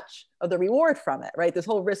too much of the reward from it, right? This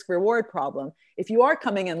whole risk reward problem. If you are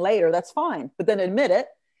coming in later, that's fine, but then admit it.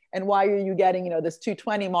 And why are you getting, this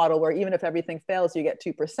 220 model where even if everything fails, you get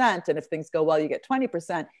 2%, and if things go well, you get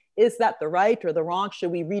 20%? Is that the right or the wrong?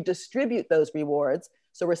 Should we redistribute those rewards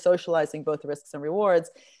so we're socializing both risks and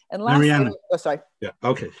rewards? And lastly, Mariana. Oh, sorry. Yeah.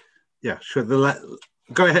 Okay. Yeah. Sure.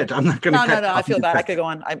 Go ahead. I'm not going to. No. I feel bad. I could go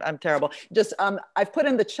on. I'm terrible. Just I've put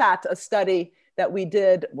in the chat a study that we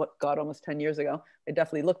did, almost 10 years ago. I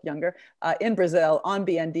definitely looked younger, in Brazil on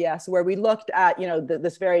BNDES, where we looked at,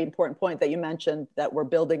 this very important point that you mentioned, that we're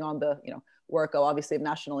building on the, work of obviously of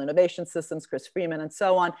national innovation systems, Chris Freeman and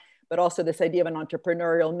so on, but also this idea of an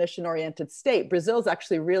entrepreneurial mission-oriented state. Brazil's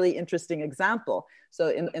actually a really interesting example. So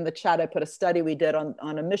in the chat, I put a study we did on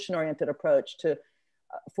a mission-oriented approach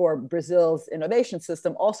for Brazil's innovation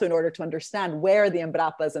system, also in order to understand where the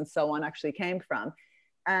Embrapas and so on actually came from.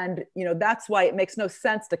 And that's why it makes no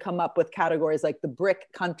sense to come up with categories like the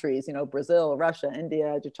BRIC countries, Brazil, Russia,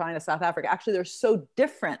 India, China, South Africa. Actually, they're so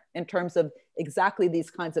different in terms of exactly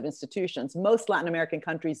these kinds of institutions. Most Latin American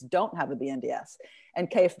countries don't have a BNDES.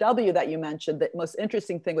 And KfW that you mentioned, the most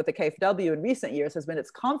interesting thing with the KfW in recent years has been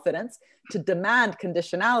its confidence to demand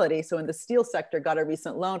conditionality. So when the steel sector got a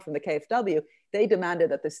recent loan from the KfW, they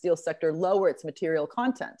demanded that the steel sector lower its material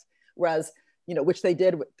content, whereas which they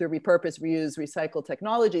did through repurpose, reuse, recycle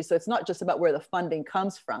technology. So it's not just about where the funding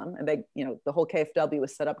comes from. And they, the whole KfW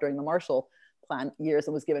was set up during the Marshall Plan years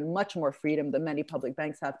and was given much more freedom than many public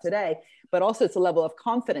banks have today. But also it's a level of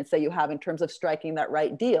confidence that you have in terms of striking that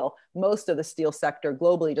right deal. Most of the steel sector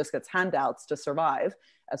globally just gets handouts to survive,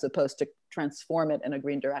 as opposed to transform it in a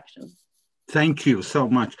green direction. Thank you so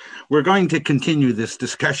much. We're going to continue this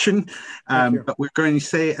discussion, but we're going to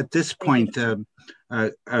say at this point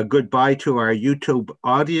a goodbye to our YouTube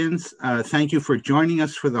audience. Thank you for joining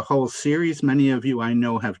us for the whole series. Many of you I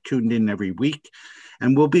know have tuned in every week.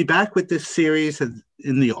 And we'll be back with this series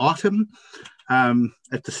in the autumn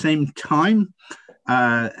at the same time.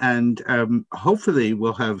 And hopefully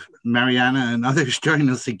we'll have Mariana and others join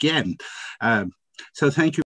us again. So thank you.